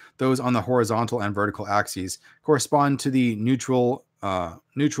 Similarly, those on the horizontal and vertical axes correspond to the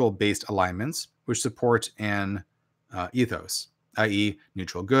neutral-based alignments, which support an ethos, i.e.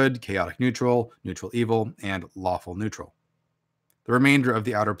 neutral good, chaotic neutral, neutral evil, and lawful neutral. The remainder of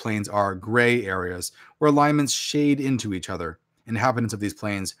the outer planes are gray areas where alignments shade into each other. Inhabitants of these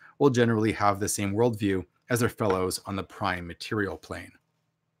planes will generally have the same worldview as their fellows on the prime material plane.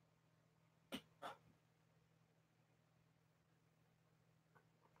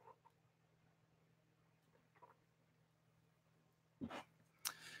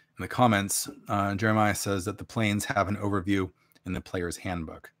 In the comments, Jeremiah says that the planes have an overview in the player's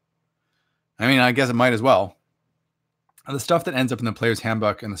handbook. I mean, I guess it might as well. The stuff that ends up in the player's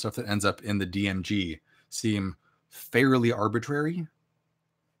handbook and the stuff that ends up in the DMG seem fairly arbitrary.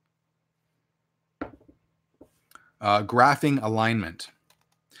 Graphing alignment.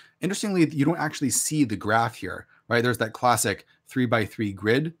 Interestingly, you don't actually see the graph here, right? There's that classic 3x3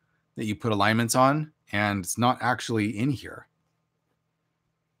 grid that you put alignments on, and it's not actually in here.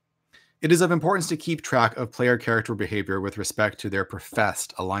 It is of importance to keep track of player character behavior with respect to their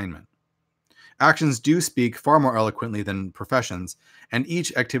professed alignment. Actions do speak far more eloquently than professions, and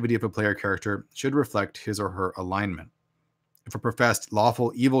each activity of a player character should reflect his or her alignment. If a professed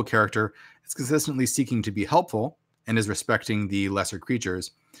lawful evil character is consistently seeking to be helpful and is respecting the lesser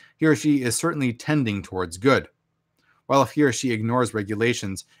creatures, he or she is certainly tending towards good. While if he or she ignores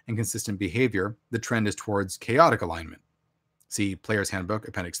regulations and consistent behavior, the trend is towards chaotic alignment. See Player's Handbook,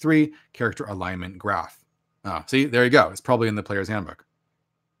 Appendix 3, Character Alignment Graph. See, there you go. It's probably in the Player's Handbook.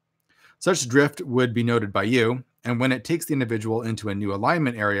 Such drift would be noted by you, and when it takes the individual into a new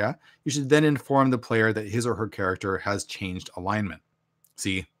alignment area, you should then inform the player that his or her character has changed alignment.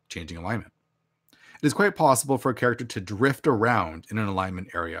 See, changing alignment. It is quite possible for a character to drift around in an alignment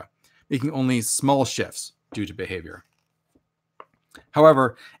area, making only small shifts due to behavior.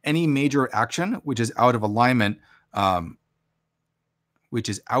 However, any major action which is out of alignment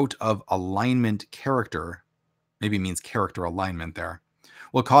character, maybe means character alignment there,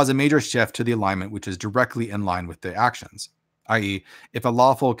 will cause a major shift to the alignment which is directly in line with the actions. I.e., if a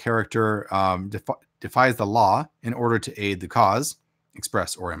lawful character defies the law in order to aid the cause,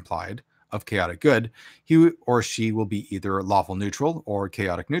 express or implied, of chaotic good, he or she will be either lawful neutral or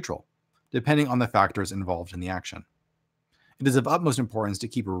chaotic neutral, depending on the factors involved in the action. It is of utmost importance to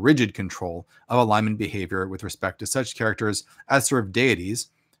keep a rigid control of alignment behavior with respect to such characters as serve deities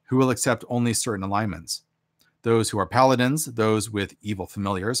who will accept only certain alignments, those who are paladins, those with evil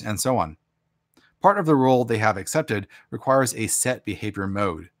familiars, and so on. Part of the role they have accepted requires a set behavior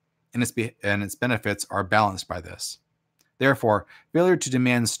mode, and its benefits are balanced by this. Therefore, failure to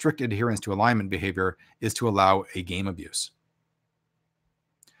demand strict adherence to alignment behavior is to allow a game abuse.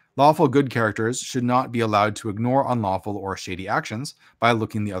 Lawful good characters should not be allowed to ignore unlawful or shady actions by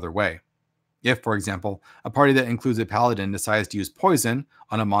looking the other way. If, for example, a party that includes a paladin decides to use poison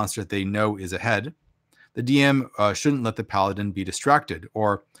on a monster they know is ahead, the DM shouldn't let the paladin be distracted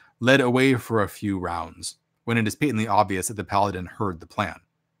or led away for a few rounds when it is patently obvious that the paladin heard the plan.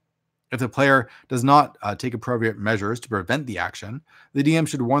 If the player does not take appropriate measures to prevent the action, the DM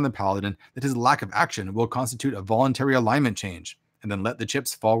should warn the paladin that his lack of action will constitute a voluntary alignment change, and then let the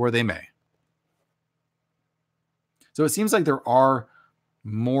chips fall where they may. So it seems like there are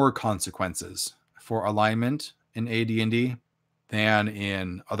more consequences for alignment in AD&D than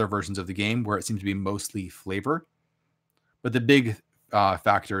in other versions of the game, where it seems to be mostly flavor. But the big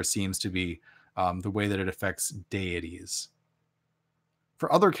factor seems to be the way that it affects deities.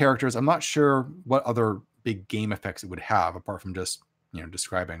 For other characters, I'm not sure what other big game effects it would have, apart from just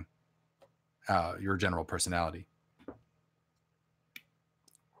describing your general personality.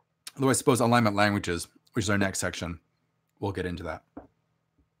 Although I suppose alignment languages, which is our next section, we'll get into that.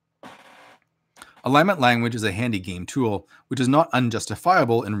 Alignment language is a handy game tool, which is not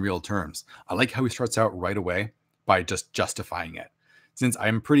unjustifiable in real terms. I like how he starts out right away by just justifying it, since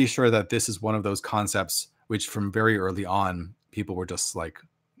I'm pretty sure that this is one of those concepts which from very early on, people were just like,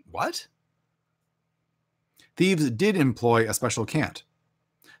 what? Thieves did employ a special cant.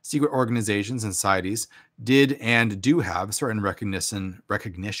 Secret organizations and societies did and do have certain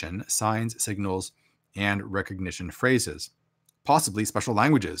recognition signs, signals, and recognition phrases, possibly special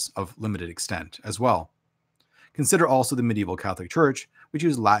languages of limited extent as well. Consider also the medieval Catholic Church, which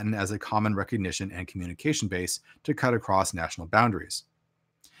used Latin as a common recognition and communication base to cut across national boundaries.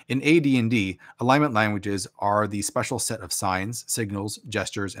 In AD&D, alignment languages are the special set of signs, signals,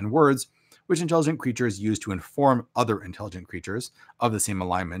 gestures, and words which intelligent creatures use to inform other intelligent creatures of the same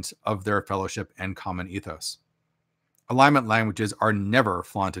alignment of their fellowship and common ethos. Alignment languages are never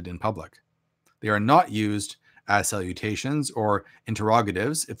flaunted in public. They are not used as salutations or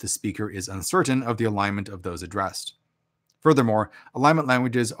interrogatives if the speaker is uncertain of the alignment of those addressed. Furthermore, alignment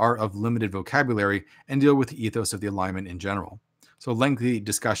languages are of limited vocabulary and deal with the ethos of the alignment in general, so lengthy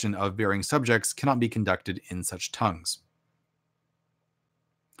discussion of varying subjects cannot be conducted in such tongues.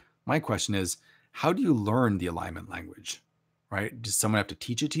 My question is, how do you learn the alignment language, right? Does someone have to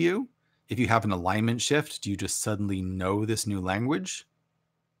teach it to you? If you have an alignment shift, do you just suddenly know this new language?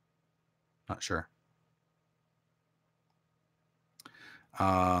 Not sure.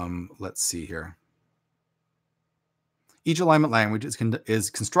 Let's see here. Each alignment language is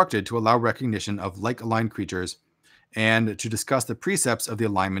constructed to allow recognition of like-aligned creatures and to discuss the precepts of the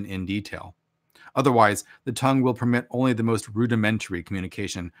alignment in detail. Otherwise, the tongue will permit only the most rudimentary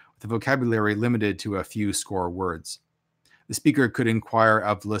communication, with the vocabulary limited to a few score words. The speaker could inquire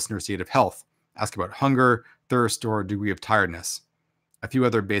of the listener's state of health, ask about hunger, thirst, or degree of tiredness. A few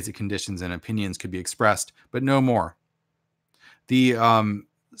other basic conditions and opinions could be expressed, but no more. The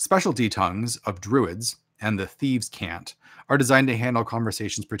specialty tongues of druids and the thieves' cant are designed to handle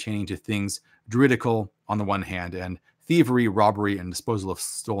conversations pertaining to things druidical on the one hand and thievery, robbery, and disposal of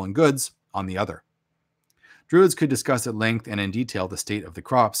stolen goods on the other. Druids could discuss at length and in detail the state of the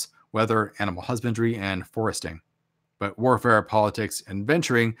crops, weather, animal husbandry, and foresting. But warfare, politics, and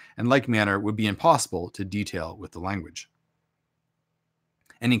venturing in like manner would be impossible to detail with the language.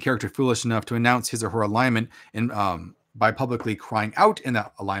 Any character foolish enough to announce his or her alignment by publicly crying out in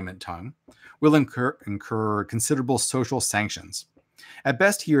that alignment tongue will incur considerable social sanctions. At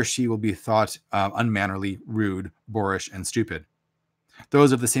best, he or she will be thought unmannerly, rude, boorish, and stupid.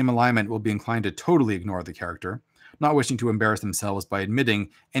 Those of the same alignment will be inclined to totally ignore the character, not wishing to embarrass themselves by admitting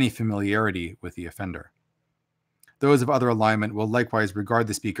any familiarity with the offender. Those of other alignment will likewise regard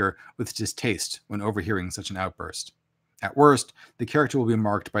the speaker with distaste when overhearing such an outburst. At worst, the character will be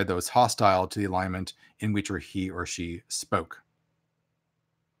marked by those hostile to the alignment in which he or she spoke.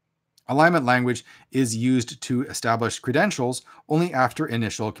 Alignment language is used to establish credentials only after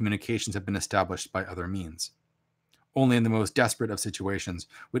initial communications have been established by other means. Only in the most desperate of situations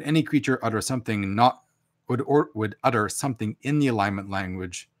would any creature utter something would utter something in the alignment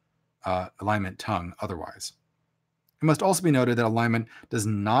language, alignment tongue otherwise. It must also be noted that alignment does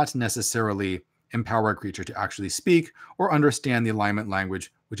not necessarily empower a creature to actually speak or understand the alignment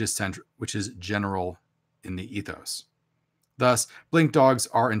language, which is general in the ethos. Thus, blink dogs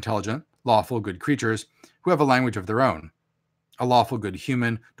are intelligent, lawful, good creatures who have a language of their own. A lawful, good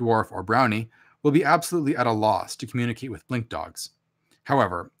human, dwarf, or brownie will be absolutely at a loss to communicate with blink dogs.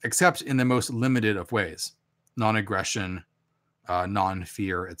 However, except in the most limited of ways, non-aggression,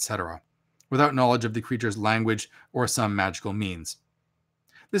 non-fear, etc., without knowledge of the creature's language or some magical means.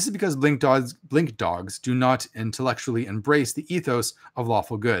 This is because blink dogs do not intellectually embrace the ethos of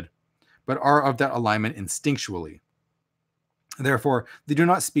lawful good, but are of that alignment instinctually. Therefore, they do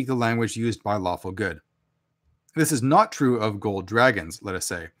not speak the language used by lawful good. This is not true of gold dragons, let us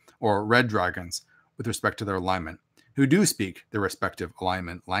say, or red dragons with respect to their alignment, who do speak their respective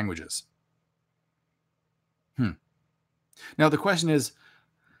alignment languages. Now, the question is,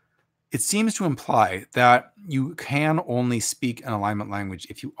 it seems to imply that you can only speak an alignment language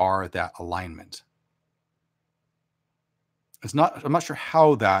if you are that alignment. I'm not sure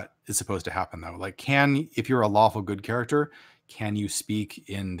how that is supposed to happen, though. Like, if you're a lawful good character, can you speak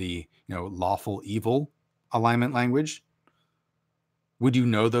in the, lawful evil alignment language? Would you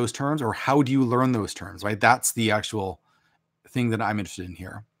know those terms, or how do you learn those terms, right? That's the actual thing that I'm interested in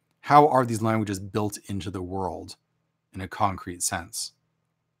here. How are these languages built into the world in a concrete sense?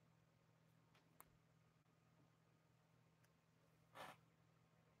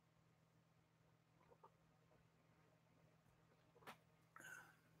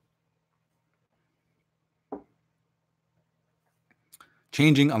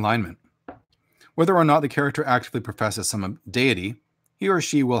 Changing alignment. Whether or not the character actively professes some deity, he or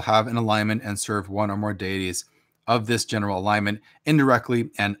she will have an alignment and serve one or more deities of this general alignment indirectly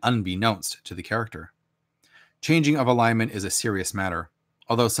and unbeknownst to the character. Changing of alignment is a serious matter,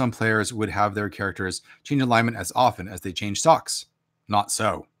 although some players would have their characters change alignment as often as they change socks. Not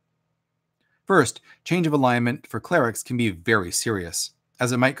so. First, change of alignment for clerics can be very serious,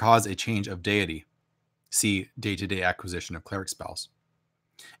 as it might cause a change of deity. See day-to-day acquisition of cleric spells.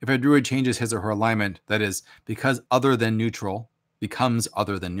 If a druid changes his or her alignment, that is, becomes other than neutral,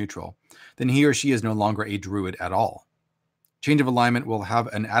 then he or she is no longer a druid at all. Change of alignment will have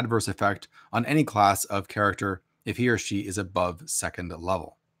an adverse effect on any class of character if he or she is above 2nd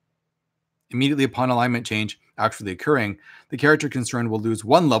level. Immediately upon alignment change actually occurring, the character concerned will lose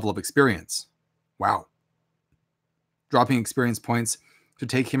 1 level of experience. Wow. Dropping experience points to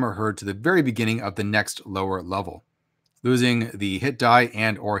take him or her to the very beginning of the next lower level, losing the hit die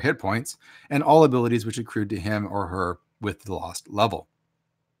and or hit points and all abilities which accrued to him or her with the lost level.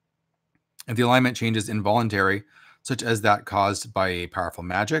 If the alignment change is involuntary, such as that caused by a powerful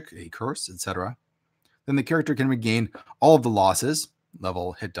magic, a curse, etc., then the character can regain all of the losses,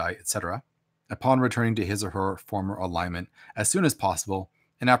 level, hit die, etc., upon returning to his or her former alignment as soon as possible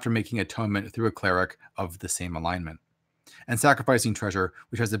and after making atonement through a cleric of the same alignment, and sacrificing treasure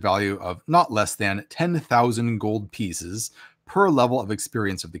which has a value of not less than 10,000 gold pieces per level of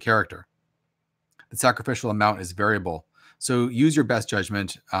experience of the character. The sacrificial amount is variable, so use your best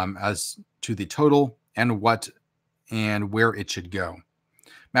judgment as to the total and what and where it should go.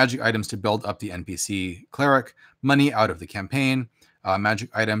 Magic items to build up the NPC cleric, money out of the campaign, magic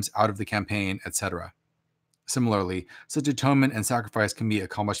items out of the campaign, etc. Similarly, such atonement and sacrifice can be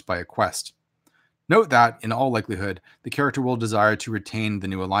accomplished by a quest. Note that, in all likelihood, the character will desire to retain the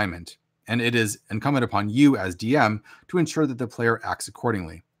new alignment, and it is incumbent upon you as DM to ensure that the player acts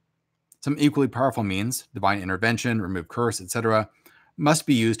accordingly. Some equally powerful means, divine intervention, remove curse, etc., must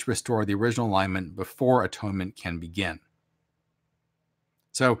be used to restore the original alignment before atonement can begin.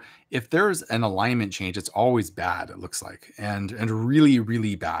 So if there's an alignment change, it's always bad, it looks like, and really,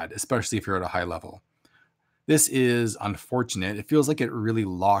 really bad, especially if you're at a high level. This is unfortunate. It feels like it really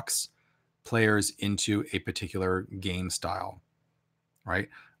locks players into a particular game style, right?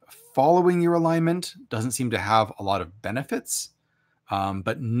 Following your alignment doesn't seem to have a lot of benefits,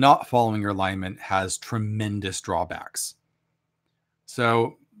 but not following your alignment has tremendous drawbacks.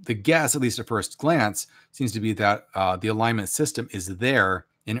 So the guess, at least at first glance, seems to be that the alignment system is there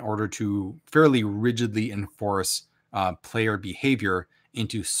in order to fairly rigidly enforce player behavior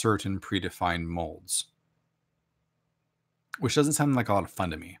into certain predefined molds, which doesn't sound like a lot of fun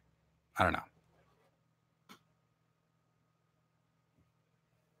to me. I don't know.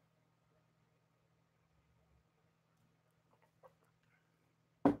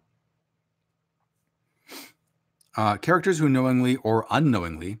 Characters who knowingly or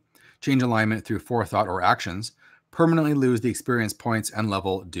unknowingly change alignment through forethought or actions permanently lose the experience points and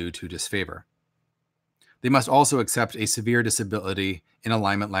level due to disfavor. They must also accept a severe disability in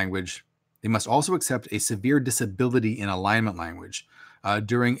alignment language.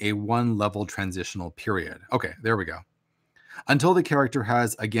 During a 1-level transitional period. Okay, there we go. Until the character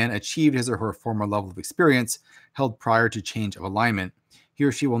has again achieved his or her former level of experience held prior to change of alignment, he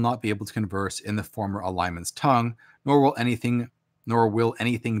or she will not be able to converse in the former alignment's tongue, nor will anything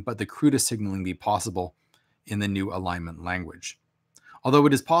but the crudest signaling be possible in the new alignment language. Although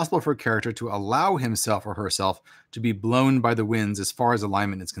it is possible for a character to allow himself or herself to be blown by the winds as far as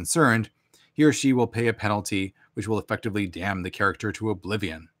alignment is concerned, he or she will pay a penalty which will effectively damn the character to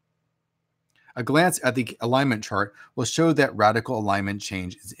oblivion. A glance at the alignment chart will show that radical alignment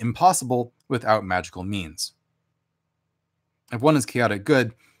change is impossible without magical means. If one is chaotic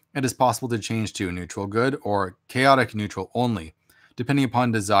good, it is possible to change to neutral good or chaotic neutral only, depending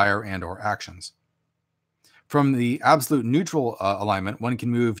upon desire and or actions. From the absolute neutral alignment, one can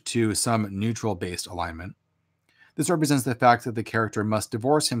move to some neutral-based alignment. This represents the fact that the character must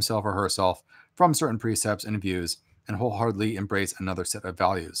divorce himself or herself from certain precepts and views and wholeheartedly embrace another set of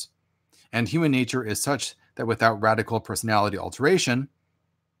values. And human nature is such that without radical personality alteration,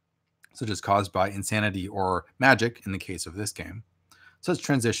 such as caused by insanity or magic in the case of this game, such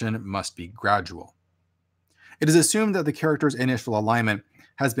transition must be gradual. It is assumed that the character's initial alignment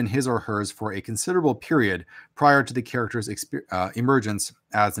has been his or hers for a considerable period prior to the character's emergence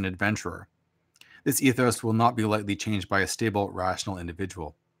as an adventurer. This ethos will not be lightly changed by a stable, rational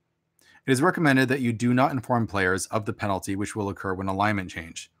individual. It is recommended that you do not inform players of the penalty which will occur when alignment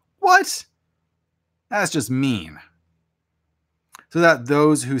change. What? That's just mean. So that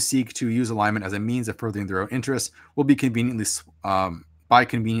those who seek to use alignment as a means of furthering their own interests will be conveniently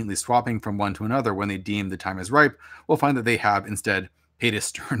swapping from one to another when they deem the time is ripe, will find that they have instead paid a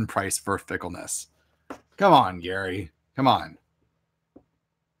stern price for fickleness. Come on, Gary. Come on.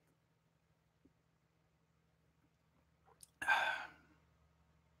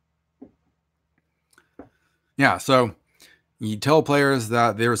 Yeah, so you tell players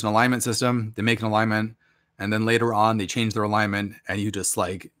that there's an alignment system, they make an alignment, and then later on they change their alignment, and you just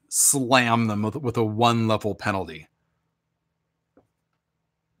like slam them with a 1-level penalty.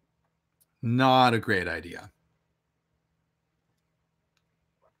 Not a great idea.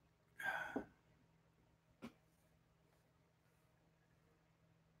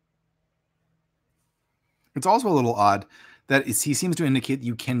 It's also a little odd that he seems to indicate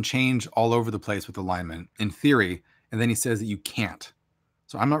you can change all over the place with alignment in theory, and then he says that you can't.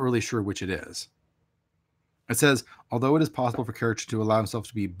 So I'm not really sure which it is. It says, although it is possible for character to allow himself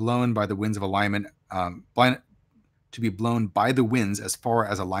to be blown by the winds of alignment, to be blown by the winds as far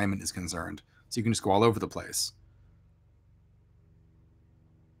as alignment is concerned. So you can just go all over the place.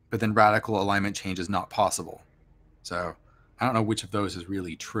 But then radical alignment change is not possible. So I don't know which of those is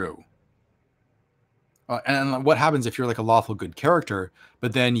really true. And what happens if you're like a lawful good character,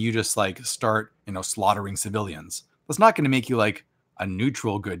 but then you just like start, slaughtering civilians? That's not going to make you like a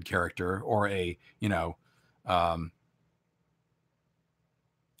neutral good character or a, or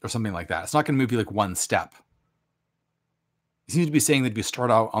something like that. It's not going to move you like one step. You seem to be saying that if you start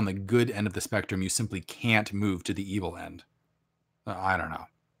out on the good end of the spectrum, you simply can't move to the evil end. I don't know.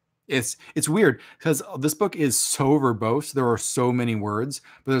 It's weird because this book is so verbose. There are so many words,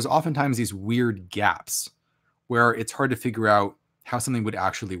 but there's oftentimes these weird gaps where it's hard to figure out how something would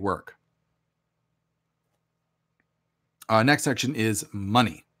actually work. Next section is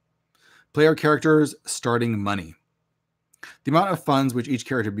money. Player characters starting money. The amount of funds which each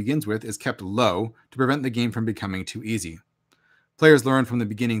character begins with is kept low to prevent the game from becoming too easy. Players learn from the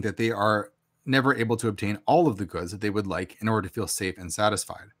beginning that they are never able to obtain all of the goods that they would like in order to feel safe and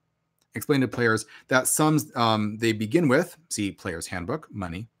satisfied. Explain to players that sums they begin with, see Player's Handbook,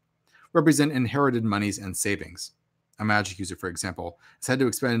 money, represent inherited monies and savings. A magic user, for example, has had to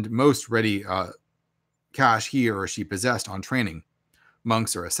expend most ready cash he or she possessed on training.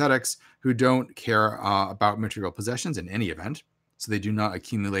 Monks are ascetics who don't care about material possessions in any event, so they do not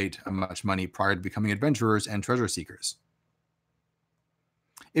accumulate much money prior to becoming adventurers and treasure seekers.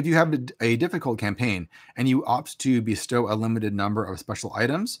 If you have a difficult campaign and you opt to bestow a limited number of special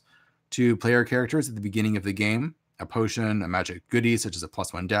items to player characters at the beginning of the game, a potion, a magic goodie such as a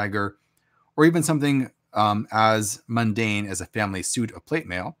 +1 dagger, or even something as mundane as a family suit of plate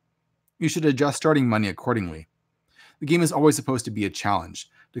mail, you should adjust starting money accordingly. The game is always supposed to be a challenge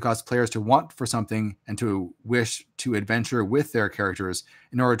to cause players to want for something and to wish to adventure with their characters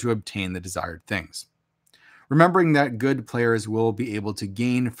in order to obtain the desired things. Remembering that good players will be able to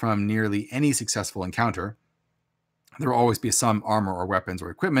gain from nearly any successful encounter, there will always be some armor or weapons or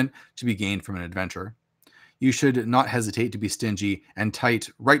equipment to be gained from an adventure. You should not hesitate to be stingy and tight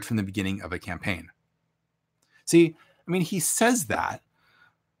right from the beginning of a campaign. See, I mean, he says that,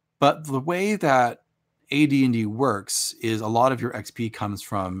 but the way that AD&D works is a lot of your XP comes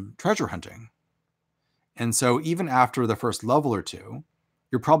from treasure hunting. And so even after the first level or two,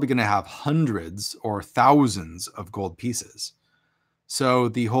 you're probably going to have hundreds or thousands of gold pieces. So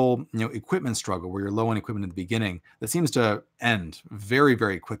the whole equipment struggle where you're low on equipment at the beginning, that seems to end very,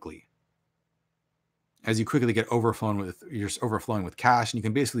 very quickly. As you quickly get overflowing with cash, and you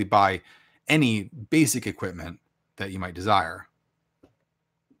can basically buy any basic equipment that you might desire.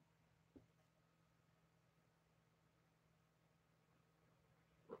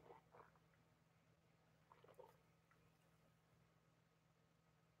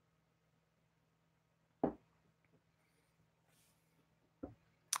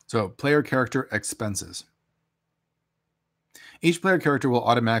 So player character expenses. Each player character will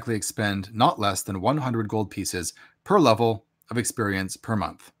automatically expend not less than 100 gold pieces per level of experience per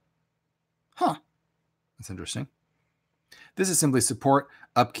month. Huh. That's interesting. This is simply support,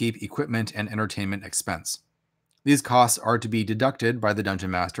 upkeep, equipment, and entertainment expense. These costs are to be deducted by the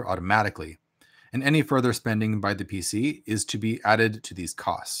Dungeon Master automatically, and any further spending by the PC is to be added to these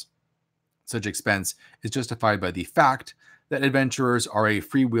costs. Such expense is justified by the fact that adventurers are a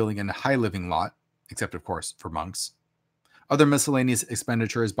freewheeling and high-living lot, except of course for monks. Other miscellaneous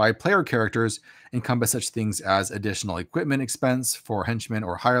expenditures by player characters encompass such things as additional equipment expense for henchmen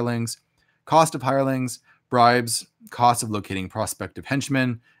or hirelings, cost of hirelings, bribes, cost of locating prospective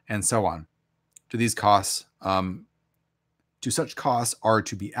henchmen, and so on. To such costs are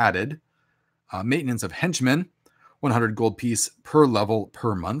to be added maintenance of henchmen, 100 gold piece per level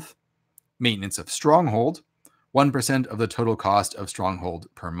per month, maintenance of stronghold, 1% of the total cost of stronghold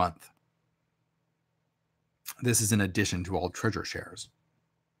per month. This is in addition to all treasure shares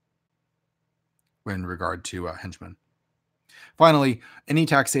in regard to henchmen. Finally, any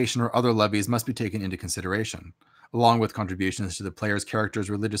taxation or other levies must be taken into consideration, along with contributions to the player's character's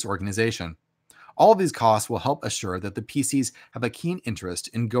religious organization. All of these costs will help assure that the PCs have a keen interest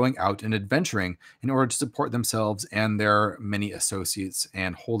in going out and adventuring in order to support themselves and their many associates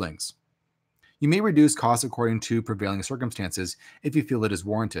and holdings. You may reduce costs according to prevailing circumstances if you feel it is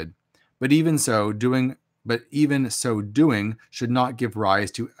warranted, but even so doing should not give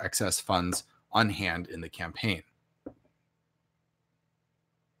rise to excess funds on hand in the campaign.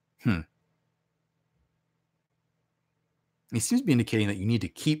 He seems to be indicating that you need to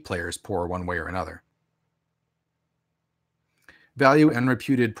keep players poor one way or another. Value and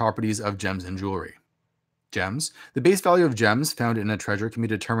reputed properties of gems and jewelry. Gems. The base value of gems found in a treasure can be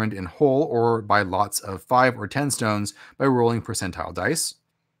determined in whole or by lots of 5 or 10 stones by rolling percentile dice.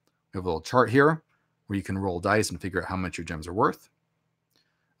 We have a little chart here where you can roll dice and figure out how much your gems are worth.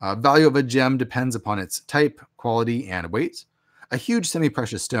 Value of a gem depends upon its type, quality, and weight. A huge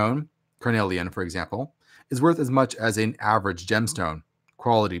semi-precious stone, carnelian for example, is worth as much as an average gemstone,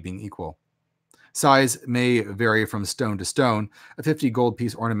 quality being equal. Size may vary from stone to stone, a 50 gold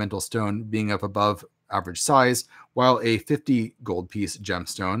piece ornamental stone being of above average size, while a 50 gold piece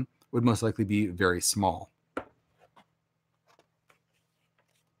gemstone would most likely be very small.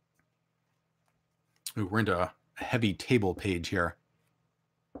 Ooh, we're into a heavy table page here.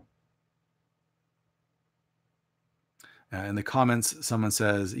 In the comments, someone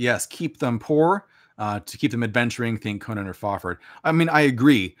says, yes, keep them poor. To keep them adventuring, think Conan or Fawford. I mean, I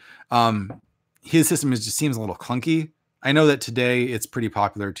agree. His system just seems a little clunky. I know that today it's pretty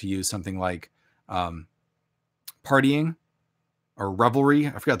popular to use something like partying or revelry.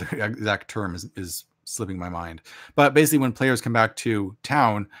 I forgot the exact term is slipping my mind. But basically when players come back to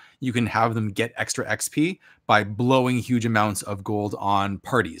town, you can have them get extra XP by blowing huge amounts of gold on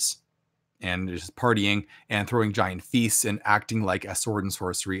parties. And just partying and throwing giant feasts and acting like a sword and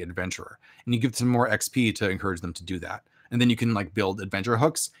sorcery adventurer. And you give them more XP to encourage them to do that. And then you can like build adventure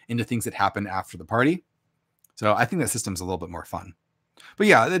hooks into things that happen after the party. So I think that system's a little bit more fun. But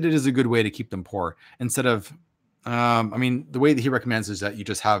yeah, it is a good way to keep them poor. Instead of, I mean, the way that he recommends is that you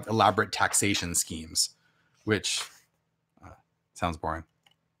just have elaborate taxation schemes, which sounds boring.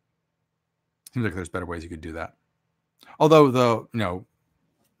 Seems like there's better ways you could do that. Although the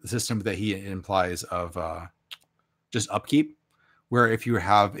system that he implies of just upkeep, where if you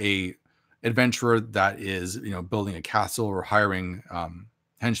have a adventurer that is building a castle or hiring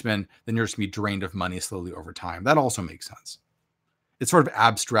henchmen, then you're just gonna be drained of money slowly over time. That also makes sense. It sort of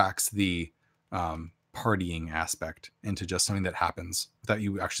abstracts the partying aspect into just something that happens without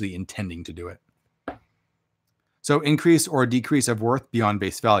you actually intending to do it. So increase or decrease of worth beyond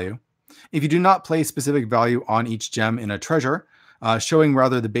base value. If you do not place specific value on each gem in a treasure, showing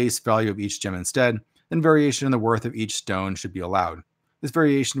rather the base value of each gem instead, then variation in the worth of each stone should be allowed. This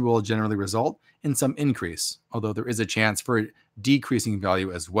variation will generally result in some increase, although there is a chance for decreasing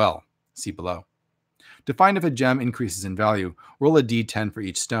value as well. See below. To find if a gem increases in value, roll a d10 for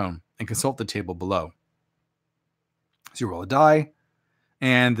each stone and consult the table below. So you roll a die,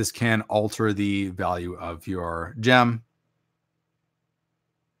 and this can alter the value of your gem.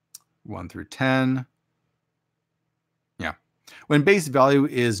 1 through 10. Yeah. When base value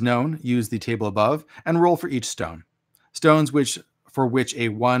is known, use the table above and roll for each stone. Stones for which a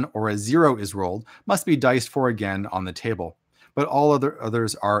 1 or a 0 is rolled must be diced for again on the table, but all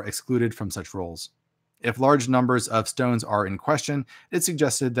others are excluded from such rolls. If large numbers of stones are in question, it's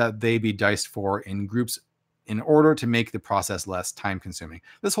suggested that they be diced for in groups in order to make the process less time-consuming.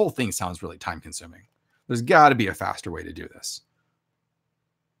 This whole thing sounds really time-consuming. There's got to be a faster way to do this.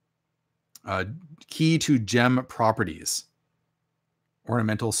 Key to gem properties.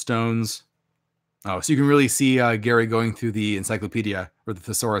 Ornamental stones. Oh, so you can really see Gary going through the encyclopedia or the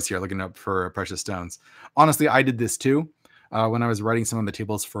thesaurus here, looking up for precious stones. Honestly, I did this too when I was writing some of the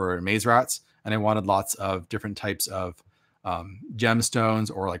tables for Maze Rats, and I wanted lots of different types of gemstones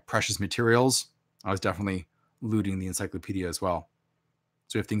or like precious materials. I was definitely looting the encyclopedia as well.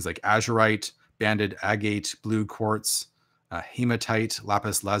 So we have things like azurite, banded agate, blue quartz, hematite,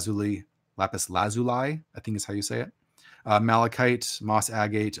 lapis lazuli, I think is how you say it, malachite, moss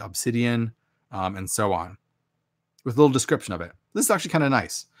agate, obsidian, and so on, with a little description of it. This is actually kind of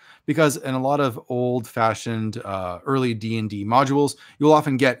nice because in a lot of old-fashioned early D&D modules, you'll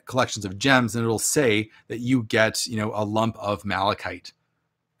often get collections of gems and it'll say that you get, a lump of malachite.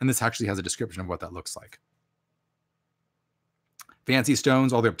 And this actually has a description of what that looks like. Fancy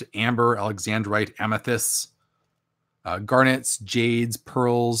stones all the way up to amber, alexandrite, amethysts, garnets, jades,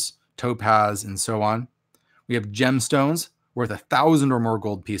 pearls, topaz, and so on. We have gemstones worth 1,000 or more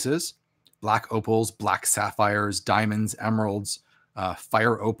gold pieces, black opals, black sapphires, diamonds, emeralds,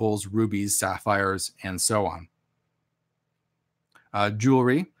 fire opals, rubies, sapphires, and so on.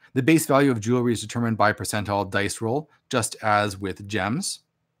 Jewelry. The base value of jewelry is determined by percentile dice roll, just as with gems.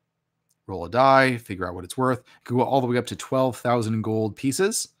 Roll a die, figure out what it's worth. It could go all the way up to 12,000 gold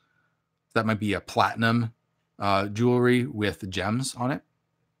pieces. That might be a platinum jewelry with gems on it.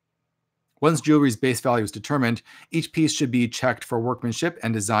 Once jewelry's base value is determined, each piece should be checked for workmanship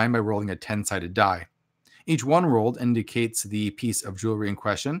and design by rolling a 10-sided die. Each one rolled indicates the piece of jewelry in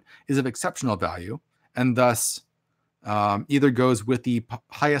question is of exceptional value, and thus either goes with the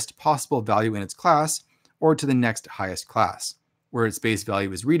highest possible value in its class or to the next highest class, where its base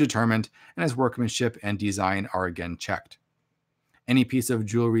value is redetermined and its workmanship and design are again checked. Any piece of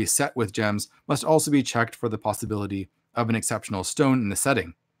jewelry set with gems must also be checked for the possibility of an exceptional stone in the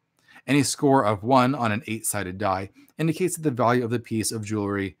setting. Any score of 1 on an 8-sided die indicates that the value of the piece of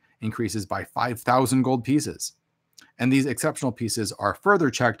jewelry increases by 5,000 gold pieces. And these exceptional pieces are further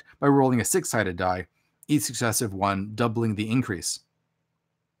checked by rolling a 6-sided die, each successive one doubling the increase.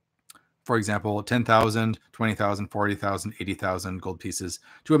 For example, 10,000, 20,000, 40,000, 80,000 gold pieces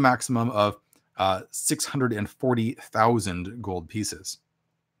to a maximum of 640,000 gold pieces.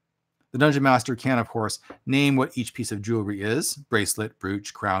 The Dungeon Master can, of course, name what each piece of jewelry is: bracelet,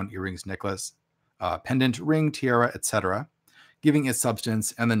 brooch, crown, earrings, necklace, pendant, ring, tiara, etc., giving its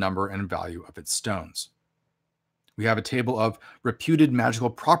substance and the number and value of its stones. We have a table of reputed magical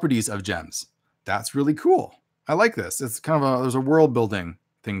properties of gems. That's really cool. I like this. It's kind of there's a world building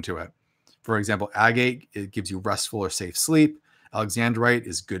thing to it. For example, agate, it gives you restful or safe sleep. Alexandrite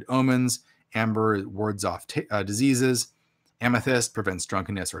is good omens. Amber wards off diseases. Amethyst prevents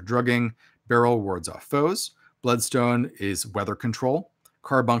drunkenness or drugging. Beryl wards off foes. Bloodstone is weather control.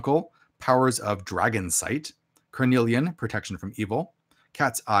 Carbuncle, powers of dragon sight. Carnelian, protection from evil.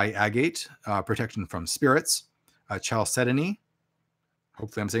 Cat's eye agate, protection from spirits. Chalcedony,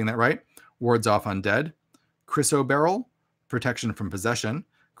 hopefully I'm saying that right, wards off undead. Chrysoberyl, protection from possession.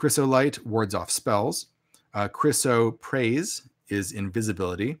 Chrysolite wards off spells. Chrysoprase is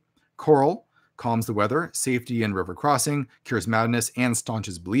invisibility. Coral calms the weather, safety and river crossing, cures madness, and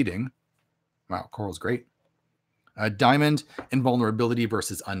staunches bleeding. Wow, coral's great. Diamond, invulnerability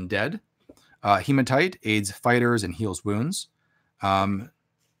versus undead. Hematite aids fighters and heals wounds.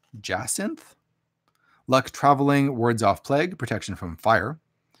 Jacinth, luck traveling, wards off plague, protection from fire.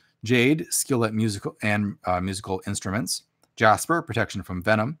 Jade, skill at musical instruments. Jasper, protection from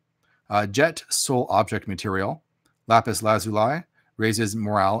venom. Jet, soul object material. Lapis lazuli, raises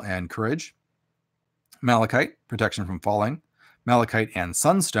morale and courage. Malachite, protection from falling. Malachite and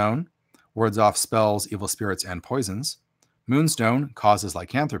sunstone, wards off spells, evil spirits, and poisons. Moonstone causes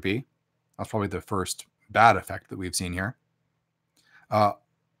lycanthropy. That's probably the first bad effect that we've seen here.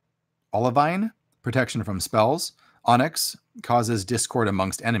 Olivine, protection from spells. Onyx causes discord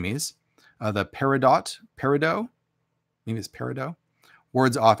amongst enemies. The Peridot, maybe it's Peridot,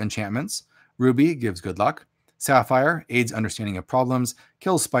 wards off enchantments. Ruby gives good luck. Sapphire aids understanding of problems,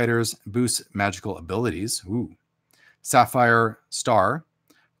 kills spiders, boosts magical abilities. Ooh. Sapphire Star,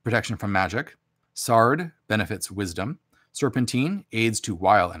 protection from magic. Sard benefits wisdom. Serpentine aids to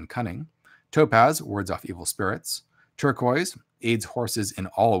wile and cunning. Topaz wards off evil spirits. Turquoise aids horses in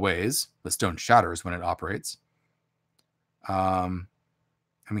all ways. The stone shatters when it operates. And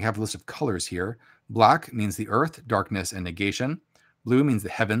we have a list of colors here. Black means the earth, darkness, and negation. Blue means the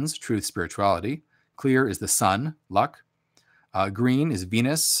heavens, truth, spirituality. Clear is the sun, luck. Green is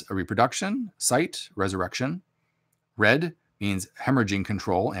Venus, a reproduction, sight, resurrection. Red means hemorrhaging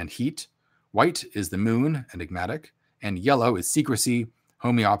control and heat. White is the moon, enigmatic. And yellow is secrecy,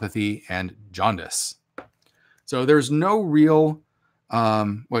 homeopathy, and jaundice. So there's no real...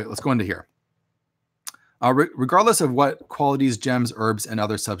 wait, let's go into here. Regardless of what qualities gems, herbs, and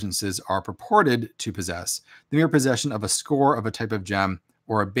other substances are purported to possess, the mere possession of a score of a type of gem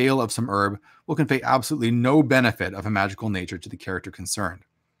or a bale of some herb will convey absolutely no benefit of a magical nature to the character concerned.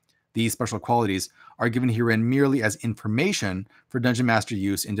 These special qualities are given herein merely as information for Dungeon Master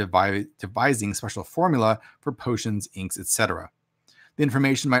use in devising special formula for potions, inks, etc. The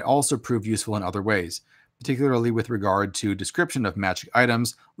information might also prove useful in other ways, particularly with regard to description of magic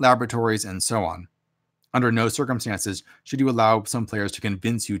items, laboratories, and so on. Under no circumstances should you allow some players to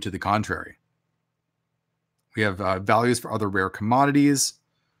convince you to the contrary. We have values for other rare commodities,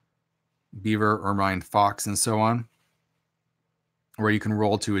 beaver, ermine, fox, and so on, where you can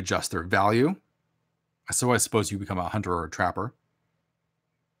roll to adjust their value. So I suppose you become a hunter or a trapper.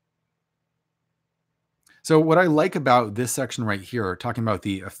 So what I like about this section right here, talking about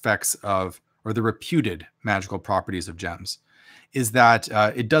the effects of, or the reputed magical properties of gems, is that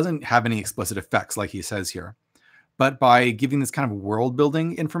it doesn't have any explicit effects like he says here. But by giving this kind of world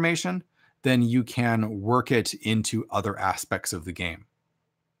building information, then you can work it into other aspects of the game.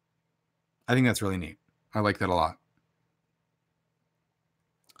 I think that's really neat. I like that a lot.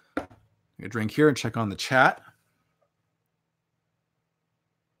 A drink here and check on the chat.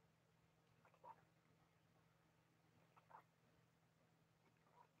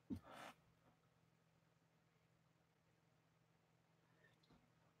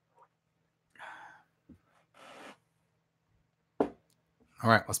 All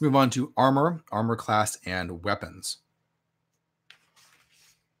right, let's move on to armor, armor class, and weapons.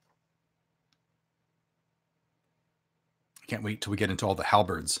 I can't wait till we get into all the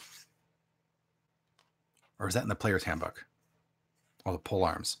halberds. Or is that in the player's handbook? All the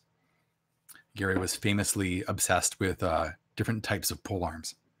polearms. Gary was famously obsessed with different types of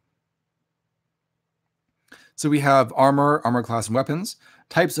polearms. So we have armor, armor class, and weapons,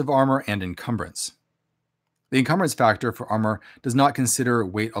 types of armor, and encumbrance. The encumbrance factor for armor does not consider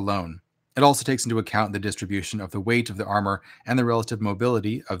weight alone. It also takes into account the distribution of the weight of the armor and the relative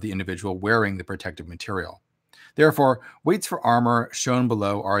mobility of the individual wearing the protective material. Therefore, weights for armor shown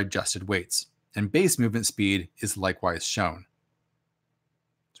below are adjusted weights, and base movement speed is likewise shown.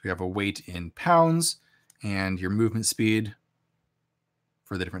 So we have a weight in pounds and your movement speed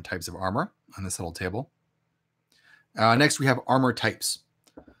for the different types of armor on this little table. Next, we have armor types.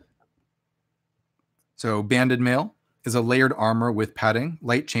 So banded mail is a layered armor with padding,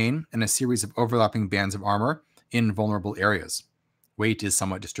 light chain, and a series of overlapping bands of armor in vulnerable areas. Weight is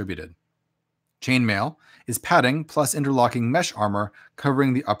somewhat distributed. Chainmail is padding plus interlocking mesh armor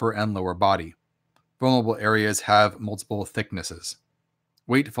covering the upper and lower body. Vulnerable areas have multiple thicknesses.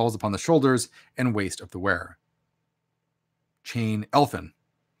 Weight falls upon the shoulders and waist of the wearer. Chain elfin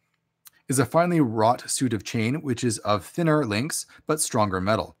is a finely wrought suit of chain which is of thinner links but stronger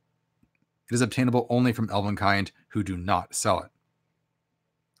metal. It is obtainable only from elvenkind who do not sell it.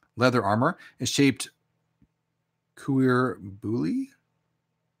 Leather armor is shaped cuir bouli,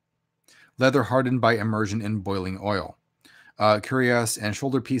 leather hardened by immersion in boiling oil. Cuirass and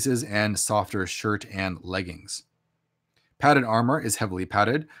shoulder pieces and softer shirt and leggings. Padded armor is heavily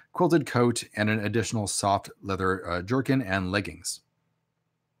padded, quilted coat, and an additional soft leather jerkin and leggings.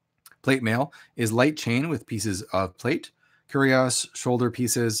 Plate mail is light chain with pieces of plate, cuirass, shoulder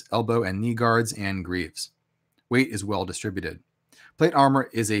pieces, elbow and knee guards, and greaves. Weight is well distributed. Plate armor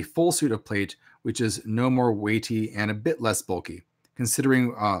is a full suit of plate, which is no more weighty and a bit less bulky,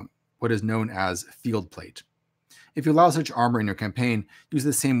 considering what is known as field plate. If you allow such armor in your campaign, use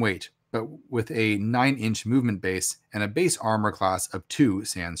the same weight, but with a 9-inch movement base and a base armor class of 2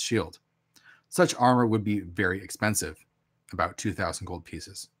 sans shield. Such armor would be very expensive, about 2,000 gold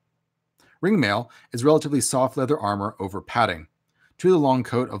pieces. Ringmail is relatively soft leather armor over padding. To the long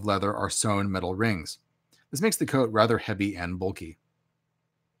coat of leather are sewn metal rings. This makes the coat rather heavy and bulky.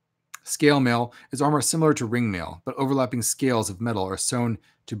 Scale mail is armor similar to ringmail, but overlapping scales of metal are sewn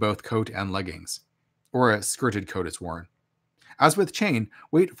to both coat and leggings, or a skirted coat is worn. As with chain,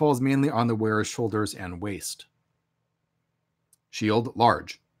 weight falls mainly on the wearer's shoulders and waist. Shield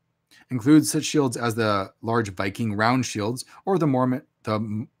large. Includes such shields as the large Viking round shields or the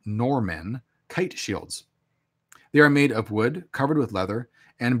Norman kite shields. They are made of wood, covered with leather,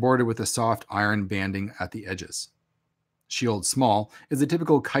 and bordered with a soft iron banding at the edges. Shield small is the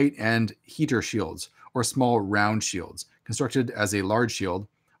typical kite and heater shields, or small round shields, constructed as a large shield,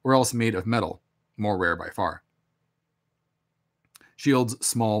 or else made of metal, more rare by far. Shields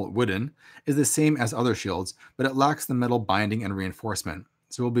small wooden is the same as other shields, but it lacks the metal binding and reinforcement,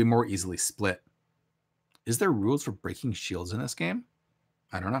 so it will be more easily split. Is there rules for breaking shields in this game?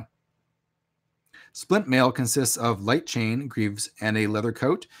 I don't know. Splint mail consists of light chain, greaves, and a leather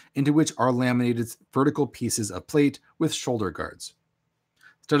coat, into which are laminated vertical pieces of plate with shoulder guards.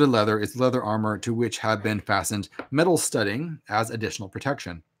 Studded leather is leather armor to which have been fastened metal studding as additional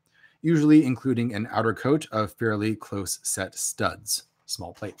protection, usually including an outer coat of fairly close-set studs,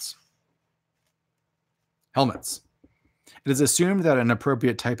 small plates. Helmets. It is assumed that an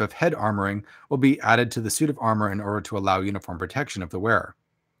appropriate type of head armoring will be added to the suit of armor in order to allow uniform protection of the wearer.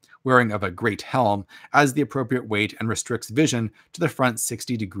 Wearing of a great helm adds the appropriate weight and restricts vision to the front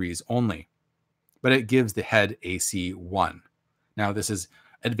 60 degrees only, but it gives the head AC 1. Now, this is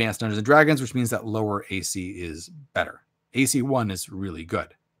Advanced Dungeons & Dragons, which means that lower AC is better. AC 1 is really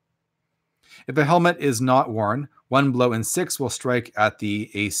good. If a helmet is not worn, 1 blow in 6 will strike at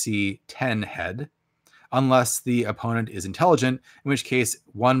the AC 10 head, unless the opponent is intelligent, in which case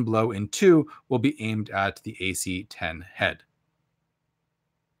 1 blow in 2 will be aimed at the AC 10 head.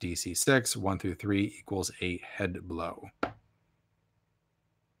 DC 6, 1 through 3 equals a head blow.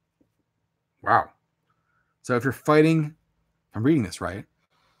 Wow. So if you're fighting, if I'm reading this right,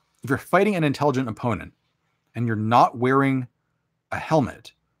 if you're fighting an intelligent opponent and you're not wearing a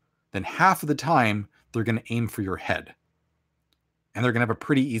helmet, then half of the time they're going to aim for your head. And they're going to have a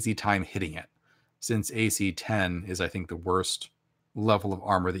pretty easy time hitting it, since AC 10 is, I think, the worst level of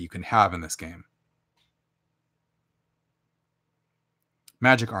armor that you can have in this game.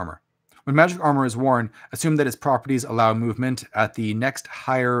 Magic armor. When magic armor is worn, assume that its properties allow movement at the next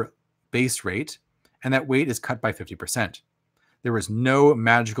higher base rate, and that weight is cut by 50%. There is no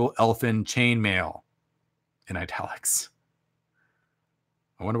magical elfin chainmail, in italics.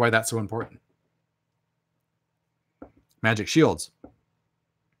 I wonder why that's so important. Magic shields.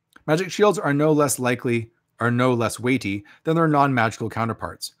 Magic shields are no less weighty than their non-magical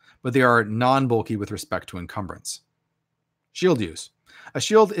counterparts, but they are non-bulky with respect to encumbrance. Shield use. A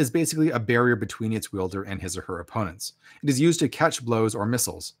shield is basically a barrier between its wielder and his or her opponents. It is used to catch blows or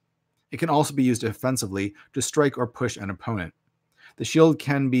missiles. It can also be used offensively to strike or push an opponent. The shield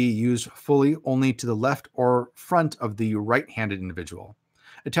can be used fully only to the left or front of the right-handed individual.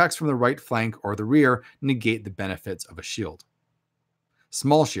 Attacks from the right flank or the rear negate the benefits of a shield.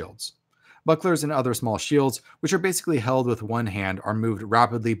 Small shields. Bucklers and other small shields, which are basically held with one hand, are moved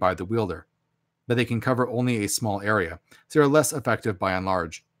rapidly by the wielder, but they can cover only a small area, so they are less effective by and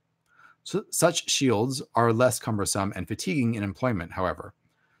large. Such shields are less cumbersome and fatiguing in employment, however,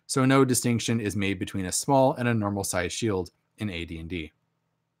 so no distinction is made between a small and a normal-sized shield in AD&D.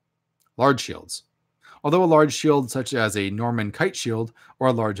 Large shields. Although a large shield such as a Norman kite shield or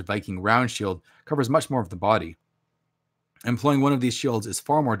a large Viking round shield covers much more of the body, employing one of these shields is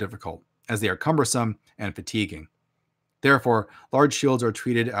far more difficult, as they are cumbersome and fatiguing. Therefore, large shields are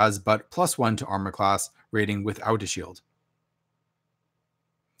treated as but +1 to armor class rating without a shield.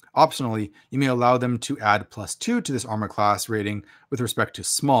 Optionally, you may allow them to add +2 to this armor class rating with respect to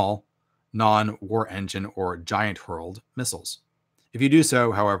small, non-war engine or giant hurled missiles. If you do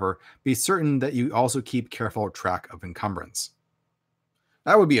so, however, be certain that you also keep careful track of encumbrance.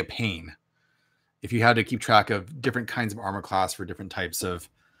 That would be a pain if you had to keep track of different kinds of armor class for different types of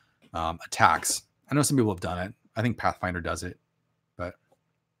attacks. I know some people have done it. I think Pathfinder does it, but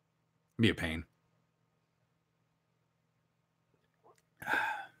it'd be a pain.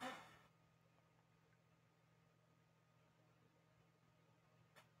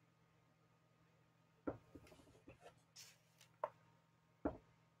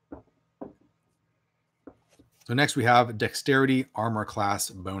 So next we have Dexterity Armor Class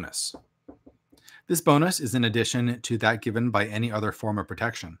bonus. This bonus is in addition to that given by any other form of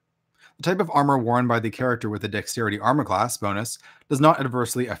protection. The type of armor worn by the character with the Dexterity Armor Class bonus does not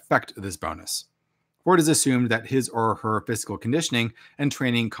adversely affect this bonus, for it is assumed that his or her physical conditioning and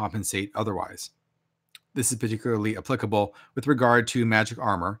training compensate otherwise. This is particularly applicable with regard to magic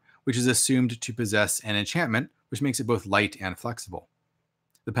armor, which is assumed to possess an enchantment which makes it both light and flexible.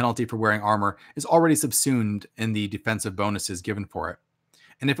 The penalty for wearing armor is already subsumed in the defensive bonuses given for it,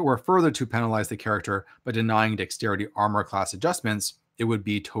 and if it were further to penalize the character by denying Dexterity Armor Class adjustments, it would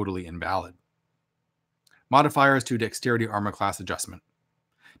be totally invalid. Modifiers to Dexterity Armor Class adjustment.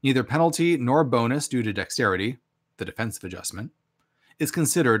 Neither penalty nor bonus due to Dexterity, the defensive adjustment, is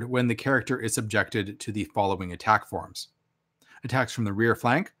considered when the character is subjected to the following attack forms: attacks from the rear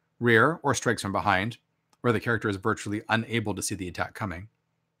flank, rear, or strikes from behind, where the character is virtually unable to see the attack coming;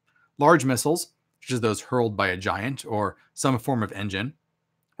 large missiles, such as those hurled by a giant or some form of engine,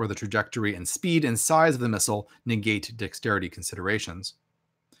 where the trajectory and speed and size of the missile negate dexterity considerations;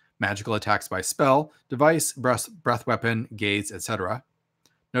 magical attacks by spell, device, breath weapon, gaze, etc.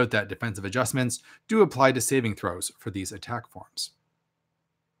 Note that defensive adjustments do apply to saving throws for these attack forms.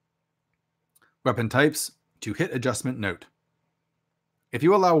 Weapon types, to hit adjustment note. If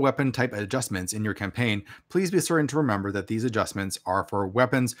you allow weapon type adjustments in your campaign, please be certain to remember that these adjustments are for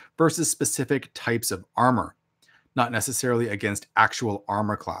weapons versus specific types of armor, not necessarily against actual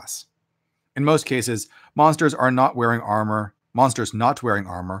armor class. In most cases, monsters not wearing armor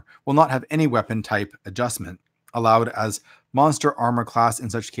will not have any weapon type adjustment allowed, as monster armor class in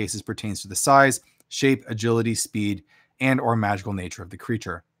such cases pertains to the size, shape, agility, speed, and or magical nature of the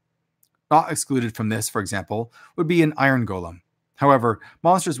creature. Not excluded from this, for example, would be an iron golem. However,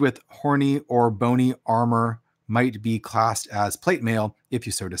 monsters with horny or bony armor might be classed as plate mail if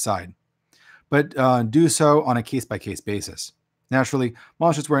you so decide, but do so on a case-by-case basis. Naturally,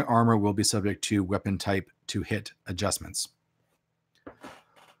 monsters wearing armor will be subject to weapon type to hit adjustments.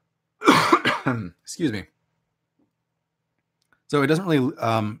 Excuse me. So it doesn't really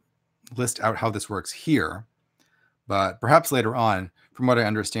list out how this works here, but perhaps later on, from what I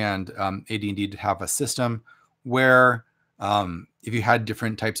understand, AD&D did have a system where if you had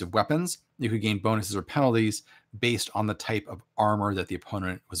different types of weapons, you could gain bonuses or penalties based on the type of armor that the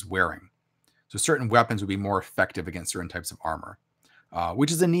opponent was wearing. So certain weapons would be more effective against certain types of armor.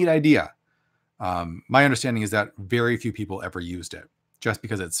 which is a neat idea. My understanding is that very few people ever used it, just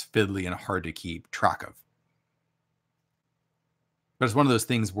because it's fiddly and hard to keep track of. But it's one of those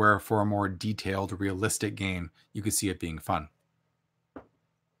things where for a more detailed, realistic game, you could see it being fun.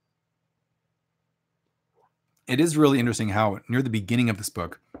 It is really interesting how near the beginning of this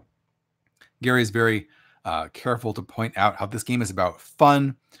book, Gary is very careful to point out how this game is about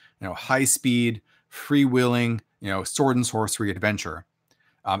fun, high speed, freewheeling, sword and sorcery adventure,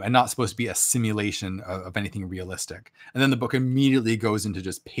 and not supposed to be a simulation of anything realistic. And then the book immediately goes into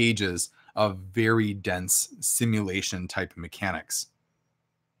just pages of very dense simulation type mechanics.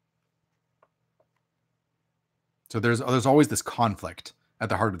 So there's always this conflict at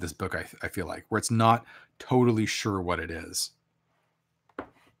the heart of this book, I feel like, where it's not totally sure what it is.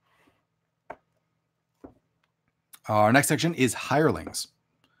 Our next section is hirelings.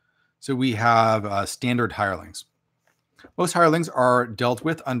 So we have standard hirelings. Most hirelings are dealt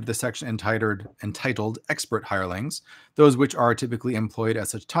with under the section entitled expert hirelings, those which are typically employed at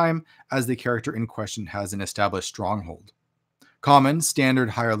such time as the character in question has an established stronghold. Common, standard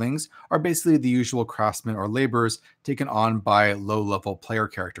hirelings are basically the usual craftsmen or laborers taken on by low-level player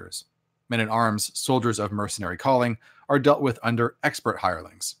characters. Men-at-arms, soldiers of mercenary calling, are dealt with under expert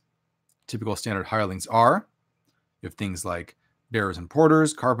hirelings. Typical standard hirelings are, you have things like bearers and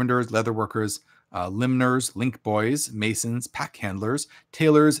porters, carpenters, leatherworkers, limners, link boys, masons, pack handlers,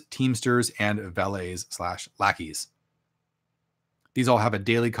 tailors, teamsters, and valets/lackeys. These all have a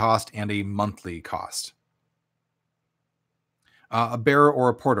daily cost and a monthly cost. A bearer or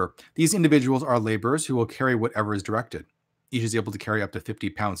a porter. These individuals are laborers who will carry whatever is directed. Each is able to carry up to 50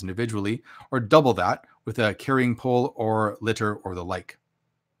 pounds individually, or double that with a carrying pole or litter or the like.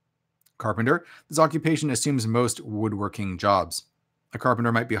 Carpenter. This occupation assumes most woodworking jobs. A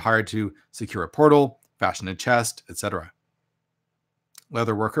carpenter might be hired to secure a portal, fashion a chest, etc.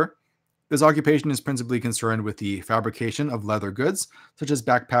 Leather worker. This occupation is principally concerned with the fabrication of leather goods, such as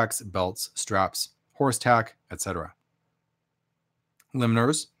backpacks, belts, straps, horse tack, etc.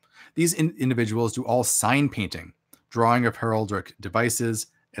 Limners. These individuals do all sign painting, drawing of heraldic devices,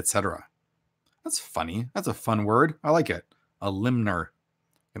 etc. That's funny. That's a fun word. I like it. A limner.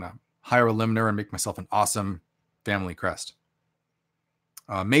 I'm going to hire a limner and make myself an awesome family crest.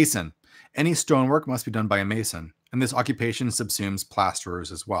 Mason. Any stonework must be done by a mason, and this occupation subsumes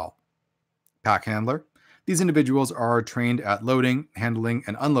plasterers as well. Pack handler. These individuals are trained at loading, handling,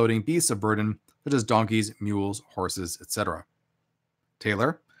 and unloading beasts of burden, such as donkeys, mules, horses, etc.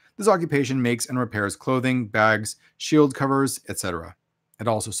 Tailor. This occupation makes and repairs clothing, bags, shield covers, etc. It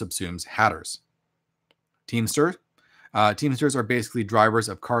also subsumes hatters. Teamster. Teamsters are basically drivers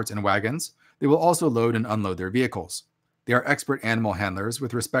of carts and wagons. They will also load and unload their vehicles. They are expert animal handlers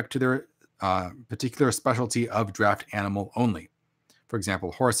with respect to their particular specialty of draft animal only. For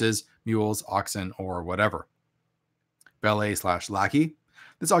example, horses, mules, oxen, or whatever. Valet/lackey.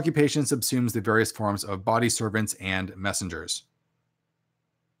 This occupation subsumes the various forms of body servants and messengers.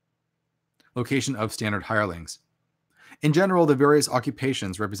 Location of standard hirelings. In general, the various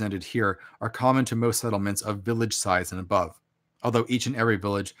occupations represented here are common to most settlements of village size and above, although each and every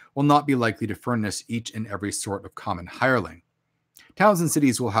village will not be likely to furnish each and every sort of common hireling. Towns and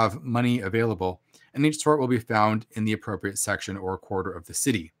cities will have money available, and each sort will be found in the appropriate section or quarter of the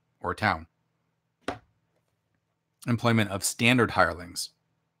city or town. Employment of standard hirelings.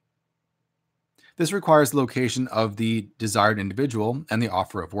 This requires the location of the desired individual and the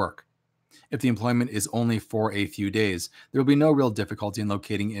offer of work. If the employment is only for a few days, there will be no real difficulty in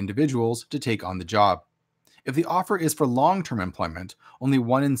locating individuals to take on the job. If the offer is for long-term employment, only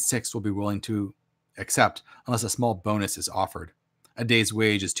 1 in 6 will be willing to accept unless a small bonus is offered. A day's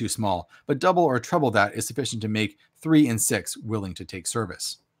wage is too small, but double or treble that is sufficient to make 3 in 6 willing to take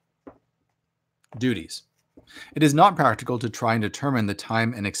service. Duties. It is not practical to try and determine the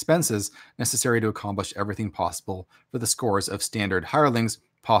time and expenses necessary to accomplish everything possible for the scores of standard hirelings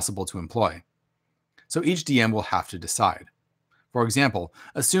possible to employ. So each DM will have to decide. For example,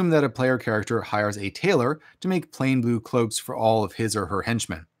 assume that a player character hires a tailor to make plain blue cloaks for all of his or her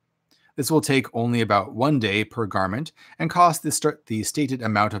henchmen. This will take only about 1 day per garment and cost the stated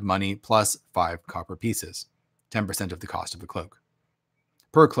amount of money plus 5 copper pieces, 10% of the cost of the cloak,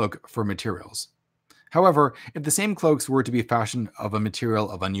 per cloak for materials. However, if the same cloaks were to be fashioned of a material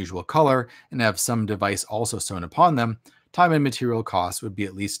of unusual color and have some device also sewn upon them, time and material costs would be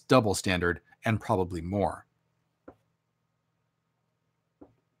at least double standard and probably more.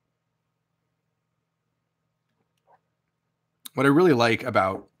 What I really like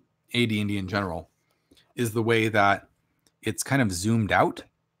about AD&D in general is the way that it's kind of zoomed out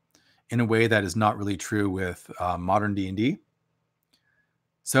in a way that is not really true with modern D&D.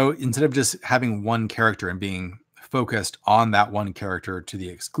 So instead of just having one character and being focused on that one character to the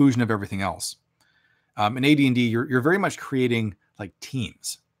exclusion of everything else, in AD&D, you're very much creating like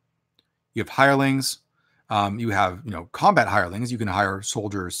teams. You have hirelings, you have combat hirelings. You can hire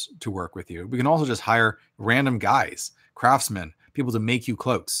soldiers to work with you. We can also just hire random guys, craftsmen, people to make you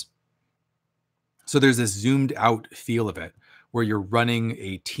cloaks. So there's this zoomed out feel of it where you're running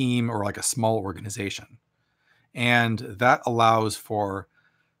a team or like a small organization. And that allows for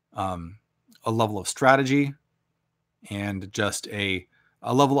a level of strategy and just a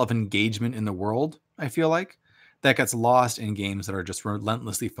level of engagement in the world, I feel like, that gets lost in games that are just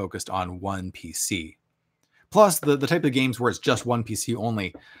relentlessly focused on one PC. Plus, the type of games where it's just one PC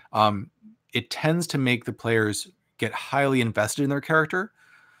only, it tends to make the players get highly invested in their character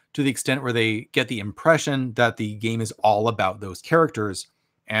to the extent where they get the impression that the game is all about those characters,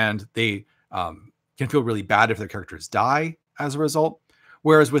 and they can feel really bad if their characters die as a result.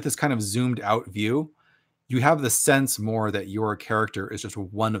 Whereas with this kind of zoomed out view, you have the sense more that your character is just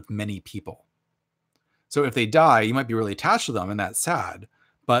one of many people. So if they die, you might be really attached to them, and that's sad,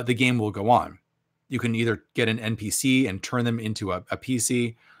 but the game will go on. You can either get an NPC and turn them into a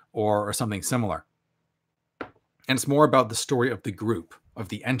PC or something similar. And it's more about the story of the group, of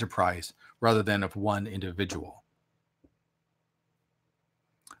the enterprise, rather than of one individual.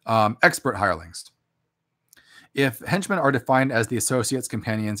 Expert hirelings. If henchmen are defined as the associates,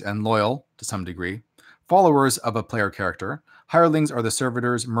 companions, and loyal, to some degree, followers of a player character, hirelings are the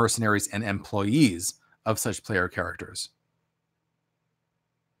servitors, mercenaries, and employees of such player characters.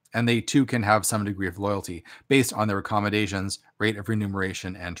 And they too can have some degree of loyalty based on their accommodations, rate of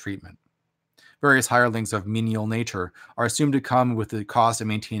remuneration, and treatment. Various hirelings of menial nature are assumed to come with the cost of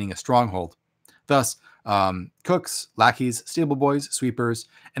maintaining a stronghold. Thus, cooks, lackeys, stable boys, sweepers,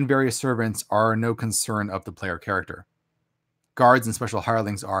 and various servants are no concern of the player character. Guards and special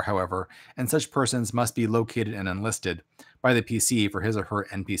hirelings are, however, and such persons must be located and enlisted by the PC for his or her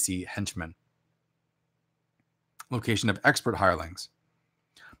NPC henchmen. Location of expert hirelings.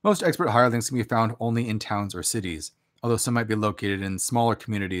 Most expert hirelings can be found only in towns or cities, although some might be located in smaller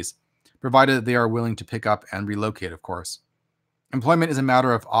communities, provided they are willing to pick up and relocate, of course. Employment is a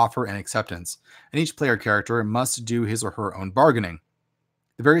matter of offer and acceptance, and each player character must do his or her own bargaining.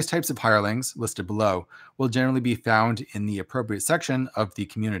 The various types of hirelings, listed below, will generally be found in the appropriate section of the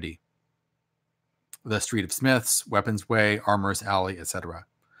community. The Street of Smiths, Weapons Way, Armor's Alley, etc.,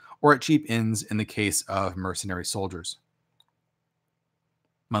 or at cheap inns in the case of mercenary soldiers.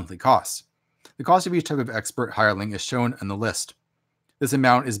 Monthly costs. The cost of each type of expert hireling is shown in the list. This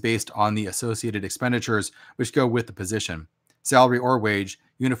amount is based on the associated expenditures which go with the position: salary or wage,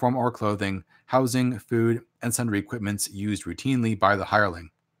 uniform or clothing, housing, food, and sundry equipments used routinely by the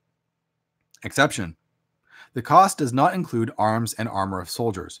hireling. Exception. The cost does not include arms and armor of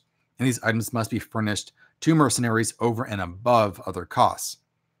soldiers, and these items must be furnished to mercenaries over and above other costs.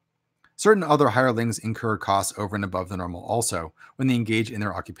 Certain other hirelings incur costs over and above the normal also when they engage in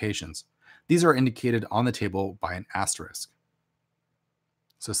their occupations. These are indicated on the table by an asterisk.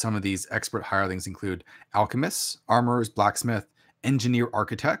 So some of these expert hirelings include alchemists, armorers, blacksmith, engineer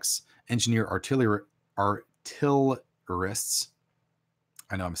architects, engineer artillerists.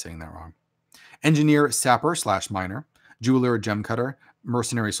 I know I'm saying that wrong. Engineer, sapper / miner, jeweler, gem cutter,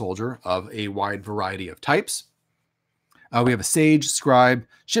 mercenary soldier of a wide variety of types. We have a sage, scribe,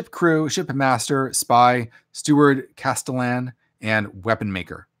 ship crew, ship master, spy, steward, castellan, and weapon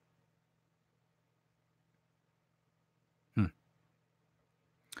maker.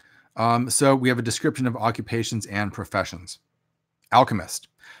 So we have a description of occupations and professions. Alchemist.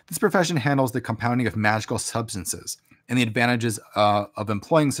 This profession handles the compounding of magical substances, and the advantages of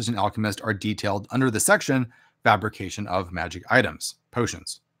employing such an alchemist are detailed under the section Fabrication of Magic Items,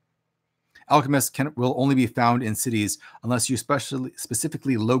 Potions. Alchemists will only be found in cities unless you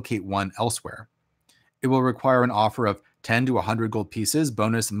specifically locate one elsewhere. It will require an offer of 10 to 100 gold pieces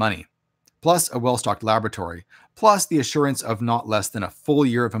bonus money, plus a well-stocked laboratory, plus the assurance of not less than a full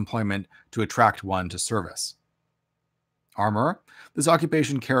year of employment to attract one to service. Armor. This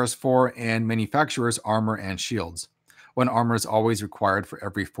occupation cares for and manufactures armor and shields. One armor is always required for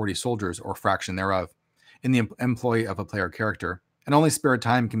every 40 soldiers or fraction thereof in the employ of a player character, and only spare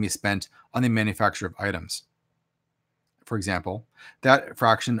time can be spent on the manufacture of items. For example, that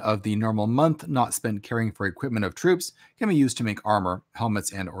fraction of the normal month not spent caring for equipment of troops can be used to make armor,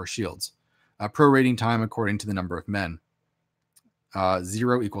 helmets, and or shields. Prorating time according to the number of men.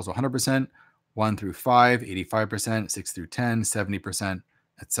 0 equals 100%, 1 through 5, 85%, 6 through 10, 70%,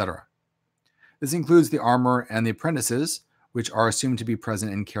 etc. This includes the armor and the apprentices, which are assumed to be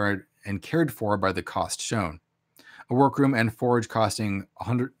present and cared for by the cost shown. A workroom and forge costing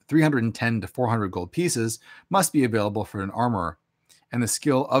 310 to 400 gold pieces must be available for an armorer, and the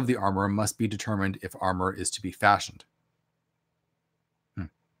skill of the armorer must be determined if armor is to be fashioned.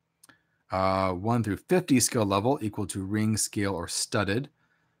 1 through 50 skill level equal to ring, scale, or studded.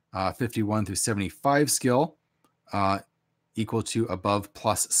 51 through 75 skill equal to above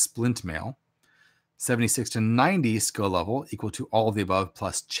plus splint mail. 76 to 90 skill level equal to all of the above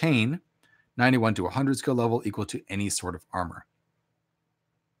plus chain. 91 to 100 skill level equal to any sort of armor.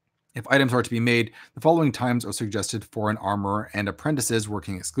 If items are to be made, the following times are suggested for an armorer and apprentices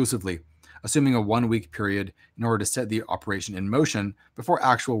working exclusively, assuming a 1-week period in order to set the operation in motion before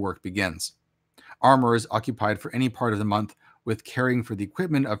actual work begins. Armorers occupied for any part of the month with caring for the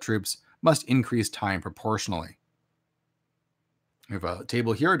equipment of troops must increase time proportionally. We have a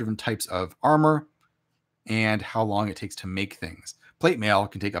table here of different types of armor and how long it takes to make things. Plate mail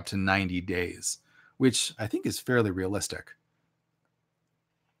can take up to 90 days, which I think is fairly realistic.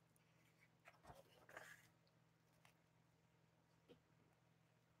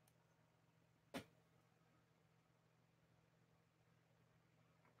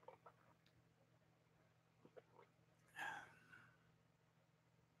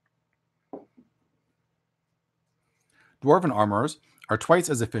 Dwarven armorers are twice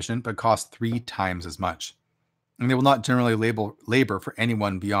as efficient but cost 3 times as much, and they will not generally labor for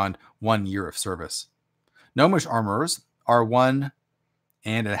anyone beyond 1 year of service. Gnomish armorers are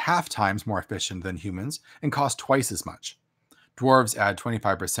 1.5 times more efficient than humans and cost twice as much. Dwarves add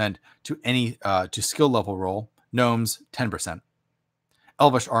 25% to skill level roll, gnomes 10%.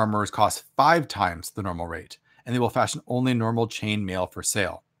 Elvish armorers cost 5 times the normal rate, and they will fashion only normal chain mail for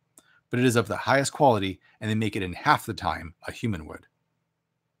sale. But it is of the highest quality, and they make it in half the time a human would.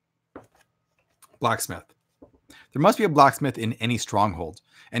 Blacksmith. There must be a blacksmith in any stronghold,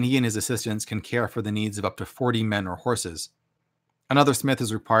 and he and his assistants can care for the needs of up to 40 men or horses. Another smith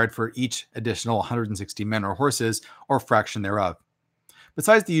is required for each additional 160 men or horses, or fraction thereof.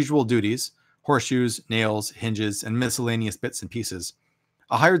 Besides the usual duties, horseshoes, nails, hinges, and miscellaneous bits and pieces,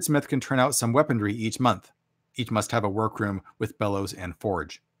 a hired smith can turn out some weaponry each month. Each must have a workroom with bellows and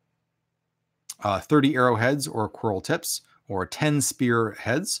forge. 30 arrowheads or quarrel tips, or 10 spear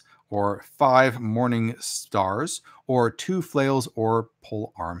heads, or 5 morning stars, or 2 flails or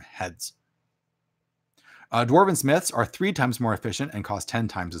pole arm heads. Dwarven smiths are 3 times more efficient and cost 10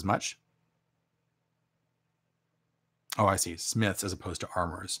 times as much. Oh, I see. Smiths as opposed to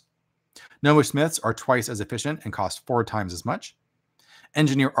armorers. Gnomish smiths are twice as efficient and cost 4 times as much.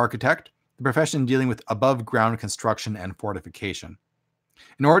 Engineer architect, the profession dealing with above ground construction and fortification.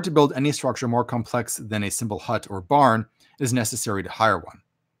 In order to build any structure more complex than a simple hut or barn, it is necessary to hire one.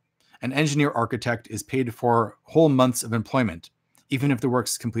 An engineer architect is paid for whole months of employment, even if the work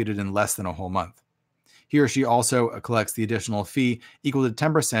is completed in less than a whole month. He or she also collects the additional fee equal to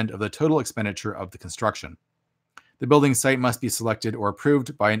 10% of the total expenditure of the construction. The building site must be selected or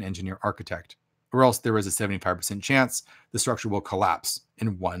approved by an engineer architect, or else there is a 75% chance the structure will collapse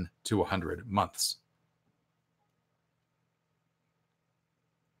in 1 to 100 months.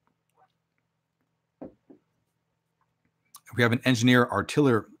 We have an engineer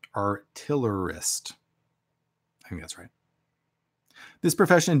artillerist. I think that's right. This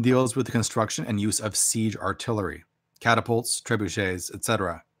profession deals with the construction and use of siege artillery, catapults, trebuchets,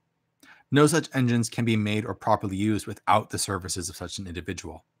 etc. No such engines can be made or properly used without the services of such an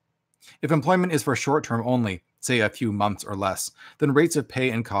individual. If employment is for short term only, say a few months or less, then rates of pay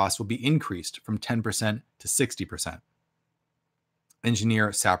and cost will be increased from 10% to 60%.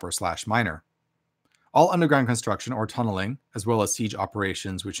 Engineer, sapper / miner. All underground construction or tunneling, as well as siege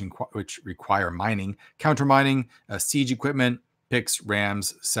operations which require mining, countermining, siege equipment, picks,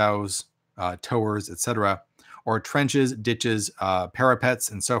 rams, sows, towers, etc., or trenches, ditches, parapets,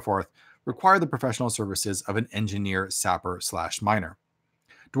 and so forth, require the professional services of an engineer, sapper / miner.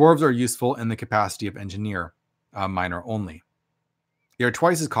 Dwarves are useful in the capacity of engineer, miner only. They are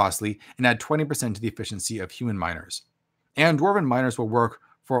twice as costly and add 20% to the efficiency of human miners. And dwarven miners will work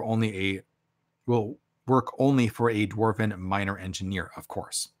only for a dwarven miner engineer, of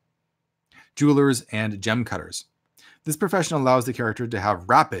course. Jewelers and gem cutters. This profession allows the character to have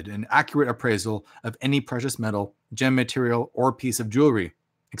rapid and accurate appraisal of any precious metal, gem material, or piece of jewelry,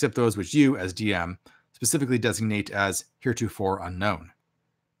 except those which you, as DM, specifically designate as heretofore unknown.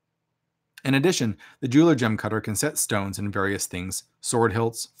 In addition, the jeweler gem cutter can set stones in various things, sword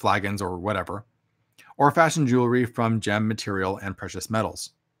hilts, flagons, or whatever, or fashion jewelry from gem material and precious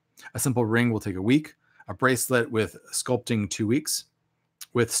metals. A simple ring will take a week, a bracelet with sculpting 2 weeks,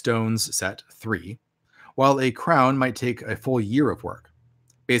 with stones set 3, while a crown might take a full year of work.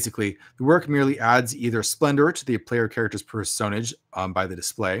 Basically, the work merely adds either splendor to the player character's personage by the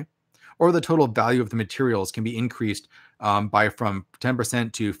display, or the total value of the materials can be increased by from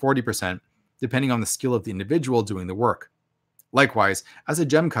 10% to 40%, depending on the skill of the individual doing the work. Likewise, as a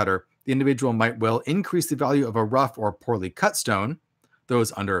gem cutter, the individual might well increase the value of a rough or poorly cut stone,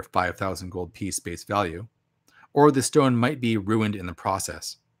 those under 5,000 gold piece base value, or the stone might be ruined in the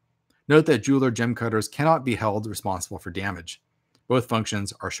process. Note that jeweler gem cutters cannot be held responsible for damage. Both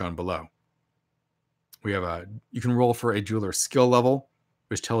functions are shown below. We have you can roll for a jeweler skill level,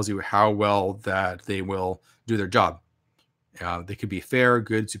 which tells you how well that they will do their job. They could be fair,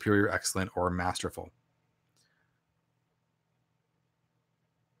 good, superior, excellent, or masterful.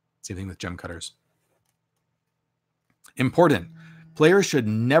 Same thing with gem cutters. Important. Players should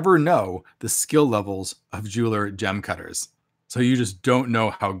never know the skill levels of jeweler gem cutters. So you just don't know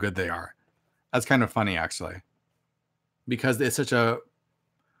how good they are. That's kind of funny, actually, because it's such a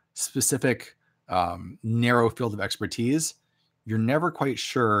specific, narrow field of expertise. You're never quite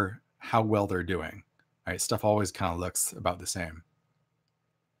sure how well they're doing. Right? Stuff always kind of looks about the same.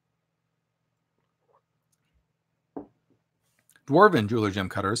 Dwarven jeweler gem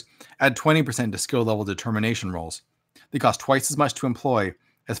cutters add 20% to skill level determination rolls. They cost twice as much to employ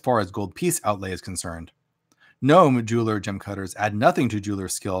as far as gold piece outlay is concerned. Gnome jeweler gem cutters add nothing to jeweler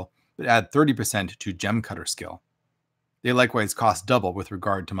skill, but add 30% to gem cutter skill. They likewise cost double with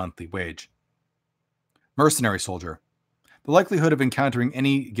regard to monthly wage. Mercenary soldier. The likelihood of encountering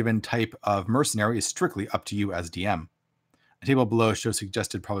any given type of mercenary is strictly up to you as DM. A table below shows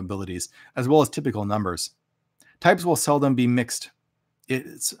suggested probabilities, as well as typical numbers. Types will seldom be mixed.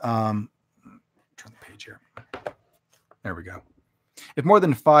 It's, turn the page here. There we go. If more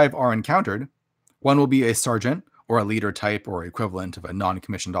than 5 are encountered, one will be a sergeant, or a leader type, or equivalent of a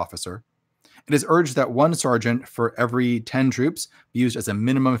non-commissioned officer. It is urged that one sergeant for every 10 troops be used as a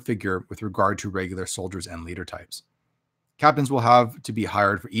minimum figure with regard to regular soldiers and leader types. Captains will have to be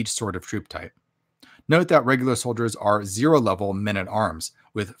hired for each sort of troop type. Note that regular soldiers are 0-level men-at-arms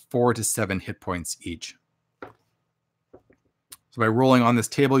with 4 to 7 hit points each. So by rolling on this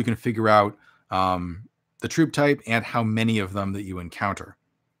table, you can figure out the troop type and how many of them that you encounter.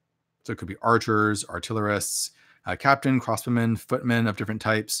 So it could be archers, artillerists, captain, crossbowmen, footmen of different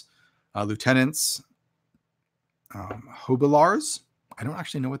types, lieutenants, hobilars. I don't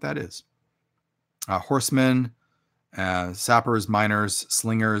actually know what that is. Horsemen, sappers, miners,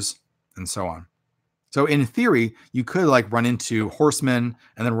 slingers, and so on. So in theory, you could like run into horsemen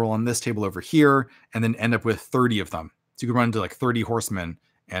and then roll on this table over here and then end up with 30 of them. So you could run into like 30 horsemen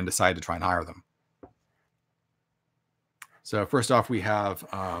and decide to try and hire them. So first off, we have,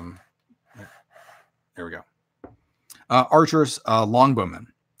 there we go. Archers, longbowmen.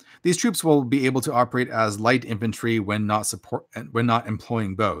 These troops will be able to operate as light infantry when not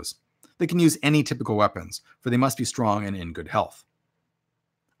employing bows. They can use any typical weapons, for they must be strong and in good health.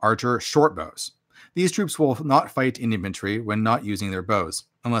 Archer, short bows. These troops will not fight in infantry when not using their bows,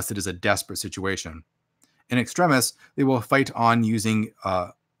 unless it is a desperate situation. In extremis, they will fight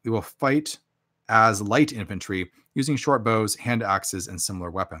as light infantry using short bows, hand axes, and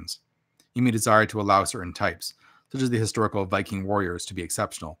similar weapons. You may desire to allow certain types, such as the historical Viking warriors, to be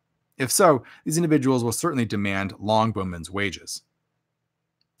exceptional. If so, these individuals will certainly demand longbowmen's wages.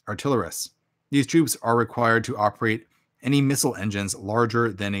 Artillerists. These troops are required to operate any missile engines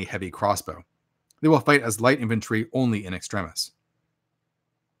larger than a heavy crossbow. They will fight as light infantry only in extremis.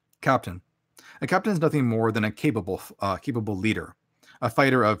 Captain. A captain is nothing more than a capable leader, a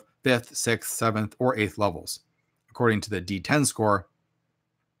fighter of 5th, 6th, 7th, or 8th levels. According to the D10 score,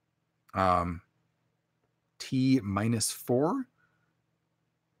 T-4?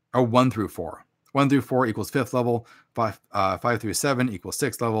 Oh, 1 through 4. 1 through 4 equals 5th level, 5 through 7 equals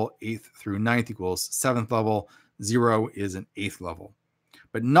 6th level, 8th through 9th equals 7th level, 0 is an 8th level,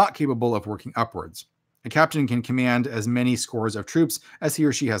 but not capable of working upwards. A captain can command as many scores of troops as he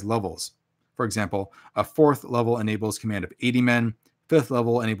or she has levels. For example, a 4th level enables command of 80 men, 5th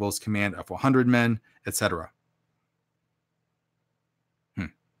level enables command of 100 men, etc.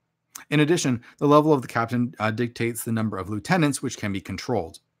 In addition, the level of the captain dictates the number of lieutenants which can be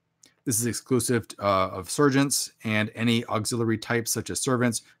controlled. This is exclusive of sergeants and any auxiliary types such as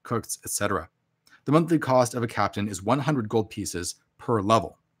servants, cooks, etc. The monthly cost of a captain is 100 gold pieces per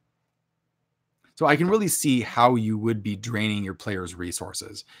level. So I can really see how you would be draining your players'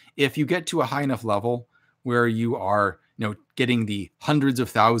 resources. If you get to a high enough level where you are, getting the hundreds of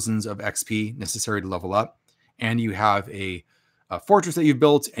thousands of XP necessary to level up, and you have a fortress that you've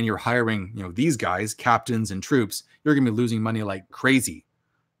built and you're hiring, these guys, captains and troops, you're going to be losing money like crazy,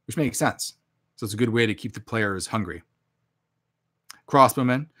 which makes sense. So it's a good way to keep the players hungry.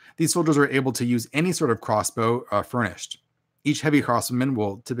 Crossbowmen. These soldiers are able to use any sort of crossbow furnished. Each heavy crossbowman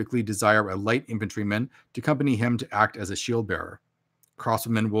will typically desire a light infantryman to accompany him to act as a shield bearer.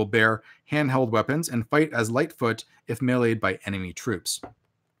 Crossbowmen will bear handheld weapons and fight as lightfoot if meleeed by enemy troops.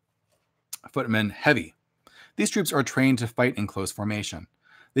 Footmen heavy. These troops are trained to fight in close formation.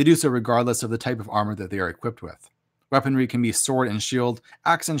 They do so regardless of the type of armor that they are equipped with. Weaponry can be sword and shield,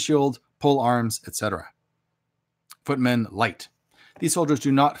 axe and shield, pole arms, etc. Footmen light. These soldiers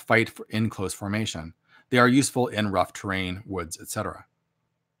do not fight in close formation. They are useful in rough terrain, woods, etc.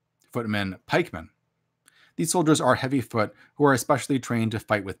 Footmen pikemen. These soldiers are heavy foot who are especially trained to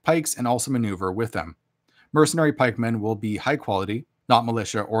fight with pikes and also maneuver with them. Mercenary pikemen will be high quality, not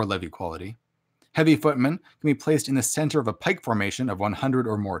militia or levy quality. Heavy footmen can be placed in the center of a pike formation of 100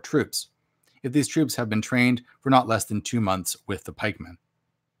 or more troops, if these troops have been trained for not less than 2 months with the pikemen.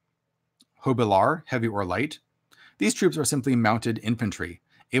 Hobilar, heavy or light. These troops are simply mounted infantry,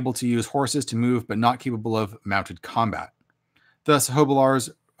 able to use horses to move but not capable of mounted combat. Thus, hobilars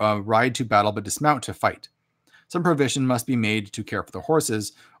ride to battle but dismount to fight. Some provision must be made to care for the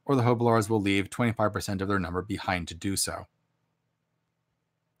horses, or the hobilars will leave 25% of their number behind to do so.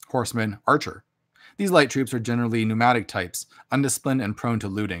 Horseman, archer. These light troops are generally pneumatic types, undisciplined and prone to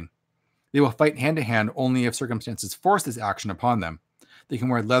looting. They will fight hand-to-hand only if circumstances force this action upon them. They can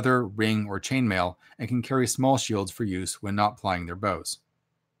wear leather, ring, or chainmail, and can carry small shields for use when not plying their bows.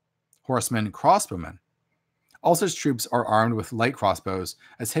 Horsemen, crossbowmen. All such troops are armed with light crossbows,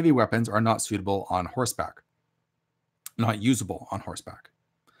 as heavy weapons are not suitable on horseback. Not usable on horseback.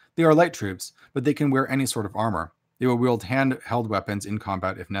 They are light troops, but they can wear any sort of armor. They will wield handheld weapons in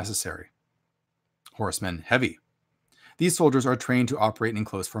combat if necessary. Horsemen, heavy. These soldiers are trained to operate in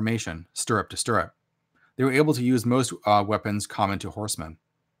close formation, stirrup to stirrup. They were able to use most weapons common to horsemen.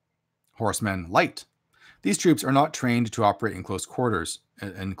 Horsemen, light. These troops are not trained to operate in close quarters,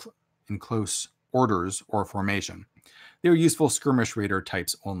 in close orders or formation. They are useful skirmish raider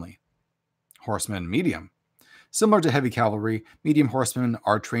types only. Horsemen, medium. Similar to heavy cavalry, medium horsemen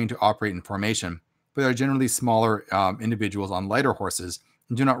are trained to operate in formation, but are generally smaller individuals on lighter horses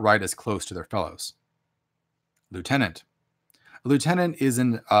and do not ride as close to their fellows. Lieutenant. A lieutenant is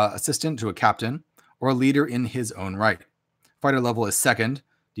an assistant to a captain or a leader in his own right. Fighter level is second,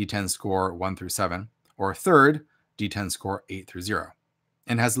 D10 score 1 through 7, or third, D10 score 8 through 0.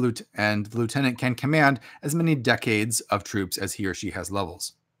 And the lieutenant can command as many decades of troops as he or she has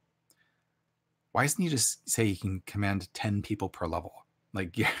levels. Why doesn't he just say he can command 10 people per level?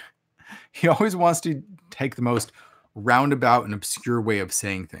 Like, yeah, he always wants to take the most roundabout and obscure way of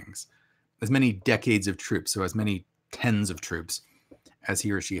saying things. As many decades of troops, so as many tens of troops as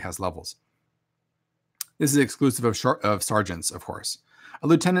he or she has levels. This is exclusive of sergeants, of course. A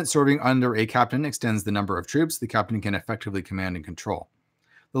lieutenant serving under a captain extends the number of troops the captain can effectively command and control.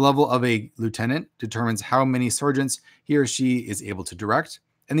 The level of a lieutenant determines how many sergeants he or she is able to direct,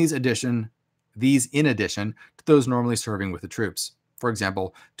 and these in addition to those normally serving with the troops. For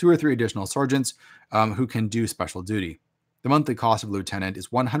example, 2 or 3 additional sergeants who can do special duty. The monthly cost of a lieutenant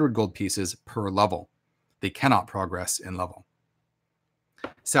is 100 gold pieces per level. They cannot progress in level.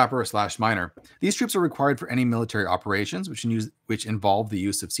 Sapper/miner. These troops are required for any military operations which involve the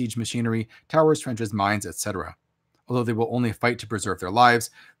use of siege machinery, towers, trenches, mines, etc. Although they will only fight to preserve their lives,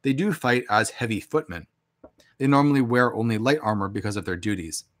 they do fight as heavy footmen. They normally wear only light armor because of their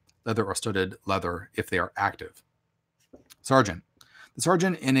duties, leather or studded leather if they are active. Sergeant. The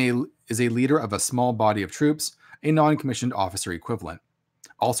sergeant is a leader of a small body of troops, a non-commissioned officer equivalent.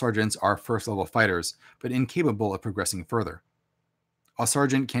 All sergeants are first-level fighters, but incapable of progressing further. A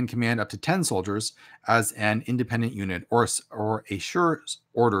sergeant can command up to 10 soldiers as an independent unit or assure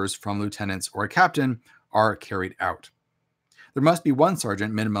orders from lieutenants or a captain are carried out. There must be 1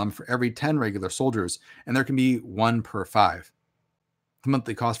 sergeant minimum for every 10 regular soldiers, and there can be 1 per 5. The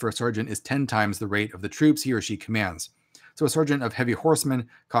monthly cost for a sergeant is 10 times the rate of the troops he or she commands. So a sergeant of heavy horsemen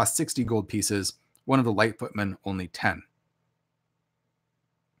costs 60 gold pieces, one of the light footmen only 10.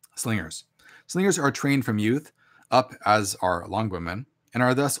 Slingers. Slingers are trained from youth up, as are longbowmen, and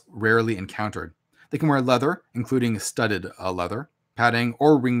are thus rarely encountered. They can wear leather, including studded leather, padding,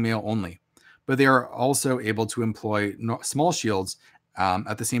 or ringmail only, but they are also able to employ small shields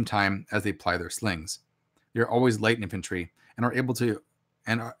at the same time as they ply their slings. They are always light infantry and are able to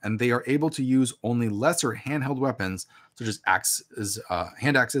they are able to use only lesser handheld weapons such as axes,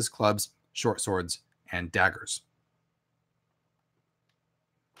 hand axes, clubs, short swords, and daggers.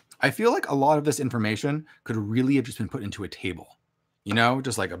 I feel like a lot of this information could really have just been put into a table. You know,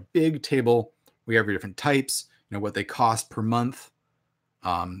 just like a big table. We have your different types, you know, what they cost per month,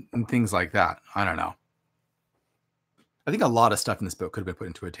 and things like that. I don't know. I think a lot of stuff in this book could have been put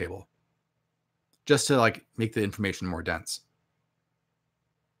into a table just to like make the information more dense.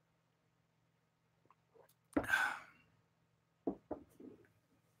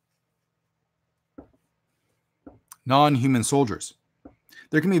 Non-human soldiers.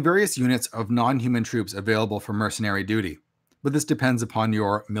 There can be various units of non-human troops available for mercenary duty, but this depends upon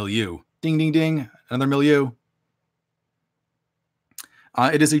your milieu. Ding, ding, ding, another milieu.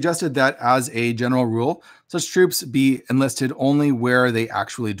 It is suggested that as a general rule, such troops be enlisted only where they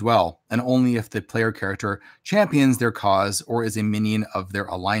actually dwell, and only if the player character champions their cause or is a minion of their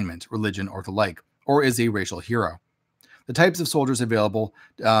alignment, religion, or the like, or is a racial hero. The types of soldiers available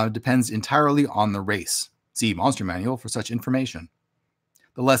depends entirely on the race. See Monster Manual for such information.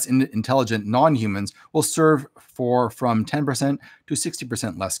 The less intelligent non-humans will serve for from 10% to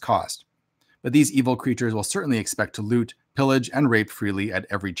 60% less cost. But these evil creatures will certainly expect to loot, pillage, and rape freely at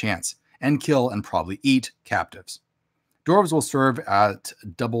every chance, and kill and probably eat captives. Dwarves will serve at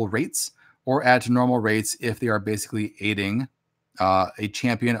double rates, or at normal rates if they are basically aiding a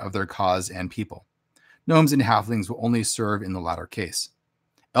champion of their cause and people. Gnomes and halflings will only serve in the latter case.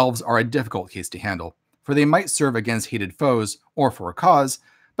 Elves are a difficult case to handle, for they might serve against hated foes or for a cause,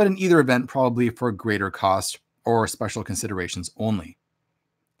 but in either event probably for greater cost or special considerations only.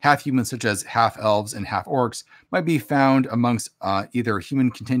 Half-humans such as half-elves and half-orcs might be found amongst either human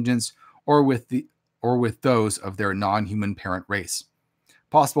contingents or with those of their non-human parent race.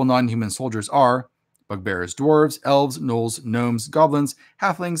 Possible non-human soldiers are bugbears, dwarves, elves, gnolls, gnomes, goblins,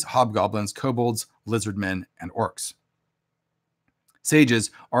 halflings, hobgoblins, kobolds, lizardmen, and orcs.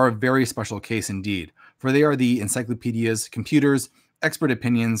 Sages are a very special case indeed, for they are the encyclopedias, computers, expert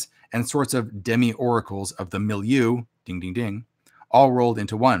opinions, and sorts of demi-oracles of the milieu, ding ding ding, all rolled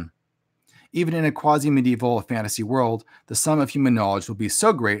into one. Even in a quasi-medieval fantasy world, the sum of human knowledge will be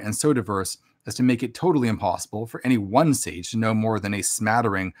so great and so diverse as to make it totally impossible for any one sage to know more than a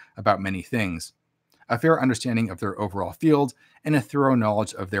smattering about many things, a fair understanding of their overall field, and a thorough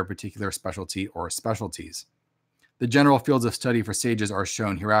knowledge of their particular specialty or specialties. The general fields of study for sages are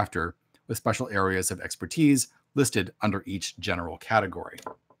shown hereafter, with special areas of expertise listed under each general category.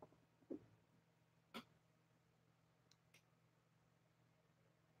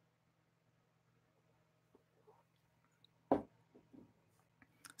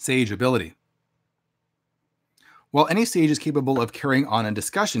 Sage ability. While any sage is capable of carrying on a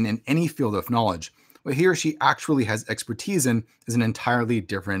discussion in any field of knowledge, what he or she actually has expertise in is an entirely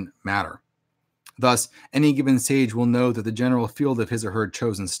different matter. Thus, any given sage will know that the general field of his or her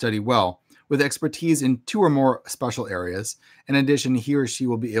chosen study well, with expertise in 2 or more special areas. In addition, he or she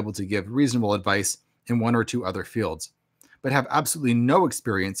will be able to give reasonable advice in 1 or 2 other fields, but have absolutely no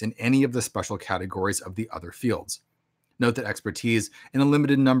experience in any of the special categories of the other fields. Note that expertise in a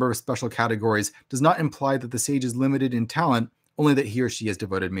limited number of special categories does not imply that the sage is limited in talent, only that he or she has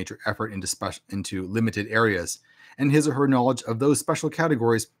devoted major effort into limited areas, and his or her knowledge of those special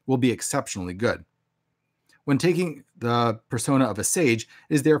categories will be exceptionally good. When taking the persona of a sage,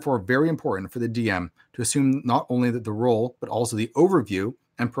 it is therefore very important for the DM to assume not only that the role, but also the overview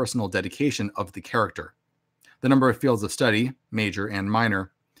and personal dedication of the character. The number of fields of study, major and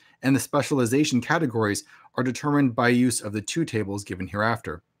minor, and the specialization categories are determined by use of the 2 tables given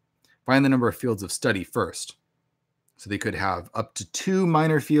hereafter. Find the number of fields of study first. So they could have up to 2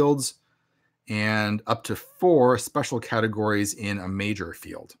 minor fields and up to 4 special categories in a major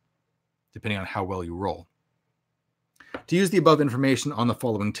field, depending on how well you roll. To use the above information on the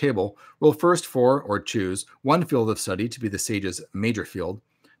following table, roll first for, or choose, 1 field of study to be the sage's major field,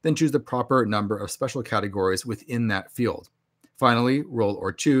 then choose the proper number of special categories within that field. Finally, roll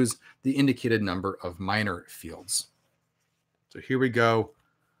or choose the indicated number of minor fields. So here we go,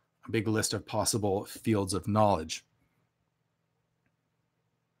 a big list of possible fields of knowledge.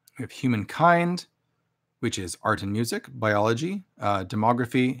 We have humankind, which is art and music, biology,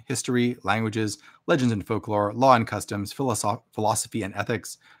 demography, history, languages, legends and folklore, law and customs, philosophy and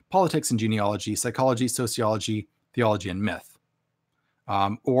ethics, politics and genealogy, psychology, sociology, theology, and myth.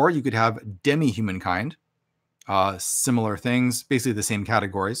 Or you could have demi-humankind, similar things, basically the same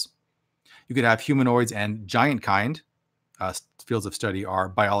categories. You could have humanoids and giant kind. Fields of study are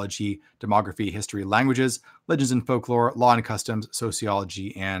biology, demography, history, languages, legends and folklore, law and customs,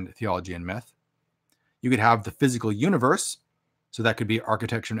 sociology, and theology and myth. You could have the physical universe, so that could be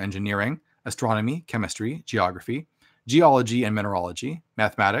architecture and engineering, astronomy, chemistry, geography, geology and mineralogy,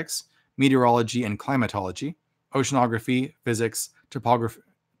 mathematics, meteorology and climatology, oceanography, physics,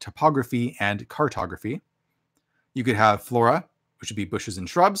 topography and cartography. You could have flora, which would be bushes and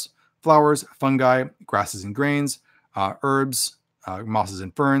shrubs, flowers, fungi, grasses and grains, herbs, mosses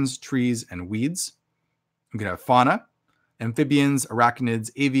and ferns, trees and weeds. You could have fauna, amphibians,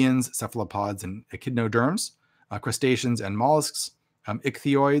 arachnids, avians, cephalopods, and echinoderms, crustaceans and mollusks,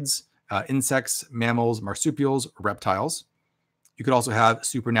 ichthyoids, insects, mammals, marsupials, reptiles. You could also have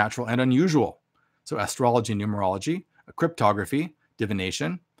supernatural and unusual. So astrology and numerology, cryptography,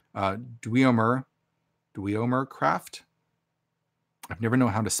 divination, Dweomer craft. I've never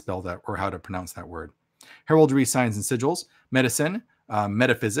known how to spell that or how to pronounce that word. Heraldry, signs and sigils, medicine,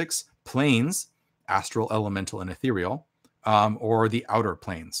 metaphysics, planes, astral, elemental, and ethereal, or the outer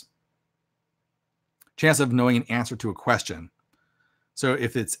planes. Chance of knowing an answer to a question. So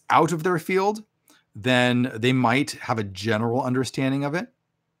if it's out of their field, then they might have a general understanding of it,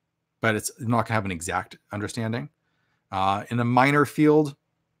 but it's not going to have an exact understanding. In a minor field,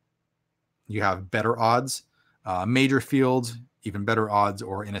 you have better odds. Major field, even better odds,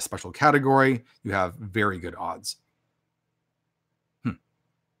 or in a special category, you have very good odds.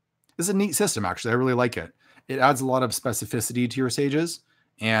 This is a neat system, actually. I really like it. It adds a lot of specificity to your sages,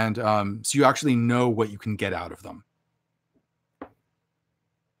 and so you actually know what you can get out of them.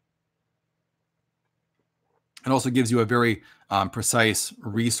 It also gives you a very precise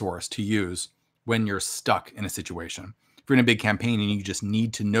resource to use when you're stuck in a situation. If you're in a big campaign and you just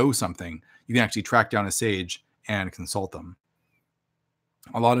need to know something, you can actually track down a sage and consult them.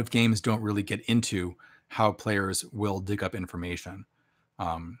 A lot of games don't really get into how players will dig up information.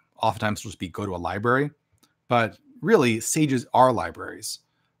 Oftentimes it'll just be go to a library, but really sages are libraries.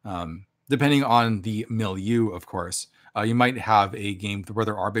 Depending on the milieu, of course. You might have a game where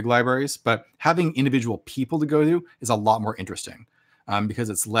there are big libraries, but having individual people to go to is a lot more interesting because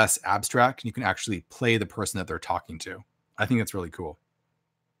it's less abstract and you can actually play the person that they're talking to. I think that's really cool.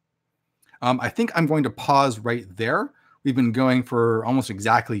 I think I'm going to pause right there. We've been going for almost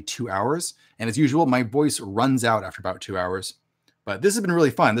exactly 2 hours. And as usual, my voice runs out after about 2 hours. But this has been really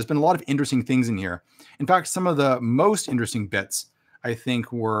fun. There's been a lot of interesting things in here. In fact, some of the most interesting bits, I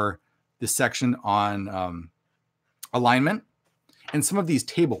think, were the section on alignment and some of these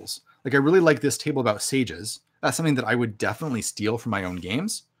tables. Like I really like this table about sages. That's something that I would definitely steal from my own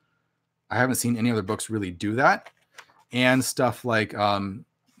games. I haven't seen any other books really do that. And stuff like the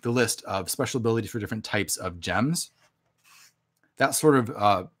list of special abilities for different types of gems. That sort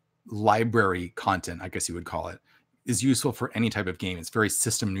of library content, I guess you would call it, is useful for any type of game. It's very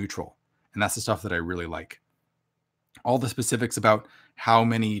system neutral. And that's the stuff that I really like. All the specifics about how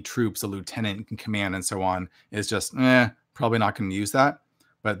many troops a lieutenant can command and so on is just, probably not going to use that.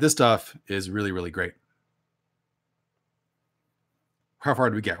 But this stuff is really, really great. How far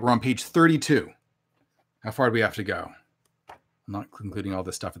did we get? We're on page 32. How far do we have to go? I'm not including all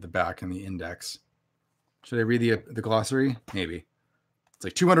this stuff at the back in the index. Should I read the glossary? Maybe. It's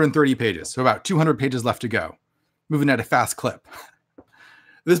like 230 pages. So about 200 pages left to go. Moving at a fast clip.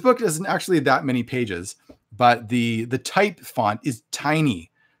 This book isn't actually that many pages, but the type font is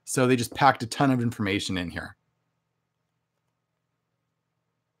tiny. So they just packed a ton of information in here.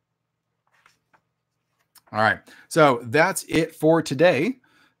 All right. So that's it for today.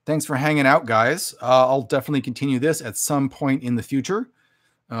 Thanks for hanging out, guys. I'll definitely continue this at some point in the future.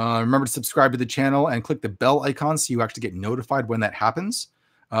 Remember to subscribe to the channel and click the bell icon so you actually get notified when that happens.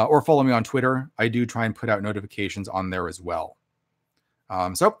 Or follow me on Twitter. I do try and put out notifications on there as well.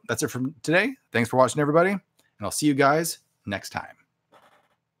 So that's it for today. Thanks for watching, everybody. And I'll see you guys next time.